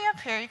already up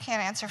here, you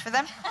can't answer for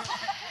them.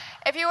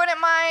 If you wouldn't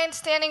mind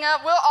standing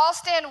up, we'll all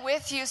stand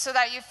with you so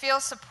that you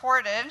feel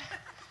supported.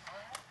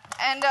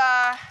 And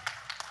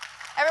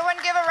everyone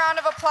give a round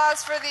of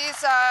applause for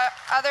these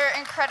other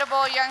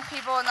incredible young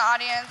people in the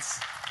audience.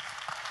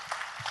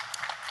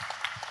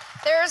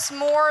 There's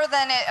more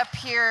than it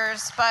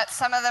appears, but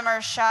some of them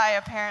are shy,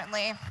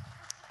 apparently.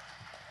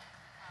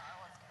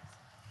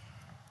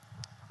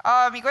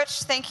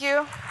 Miigwech, thank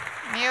you.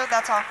 Mew,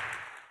 that's all.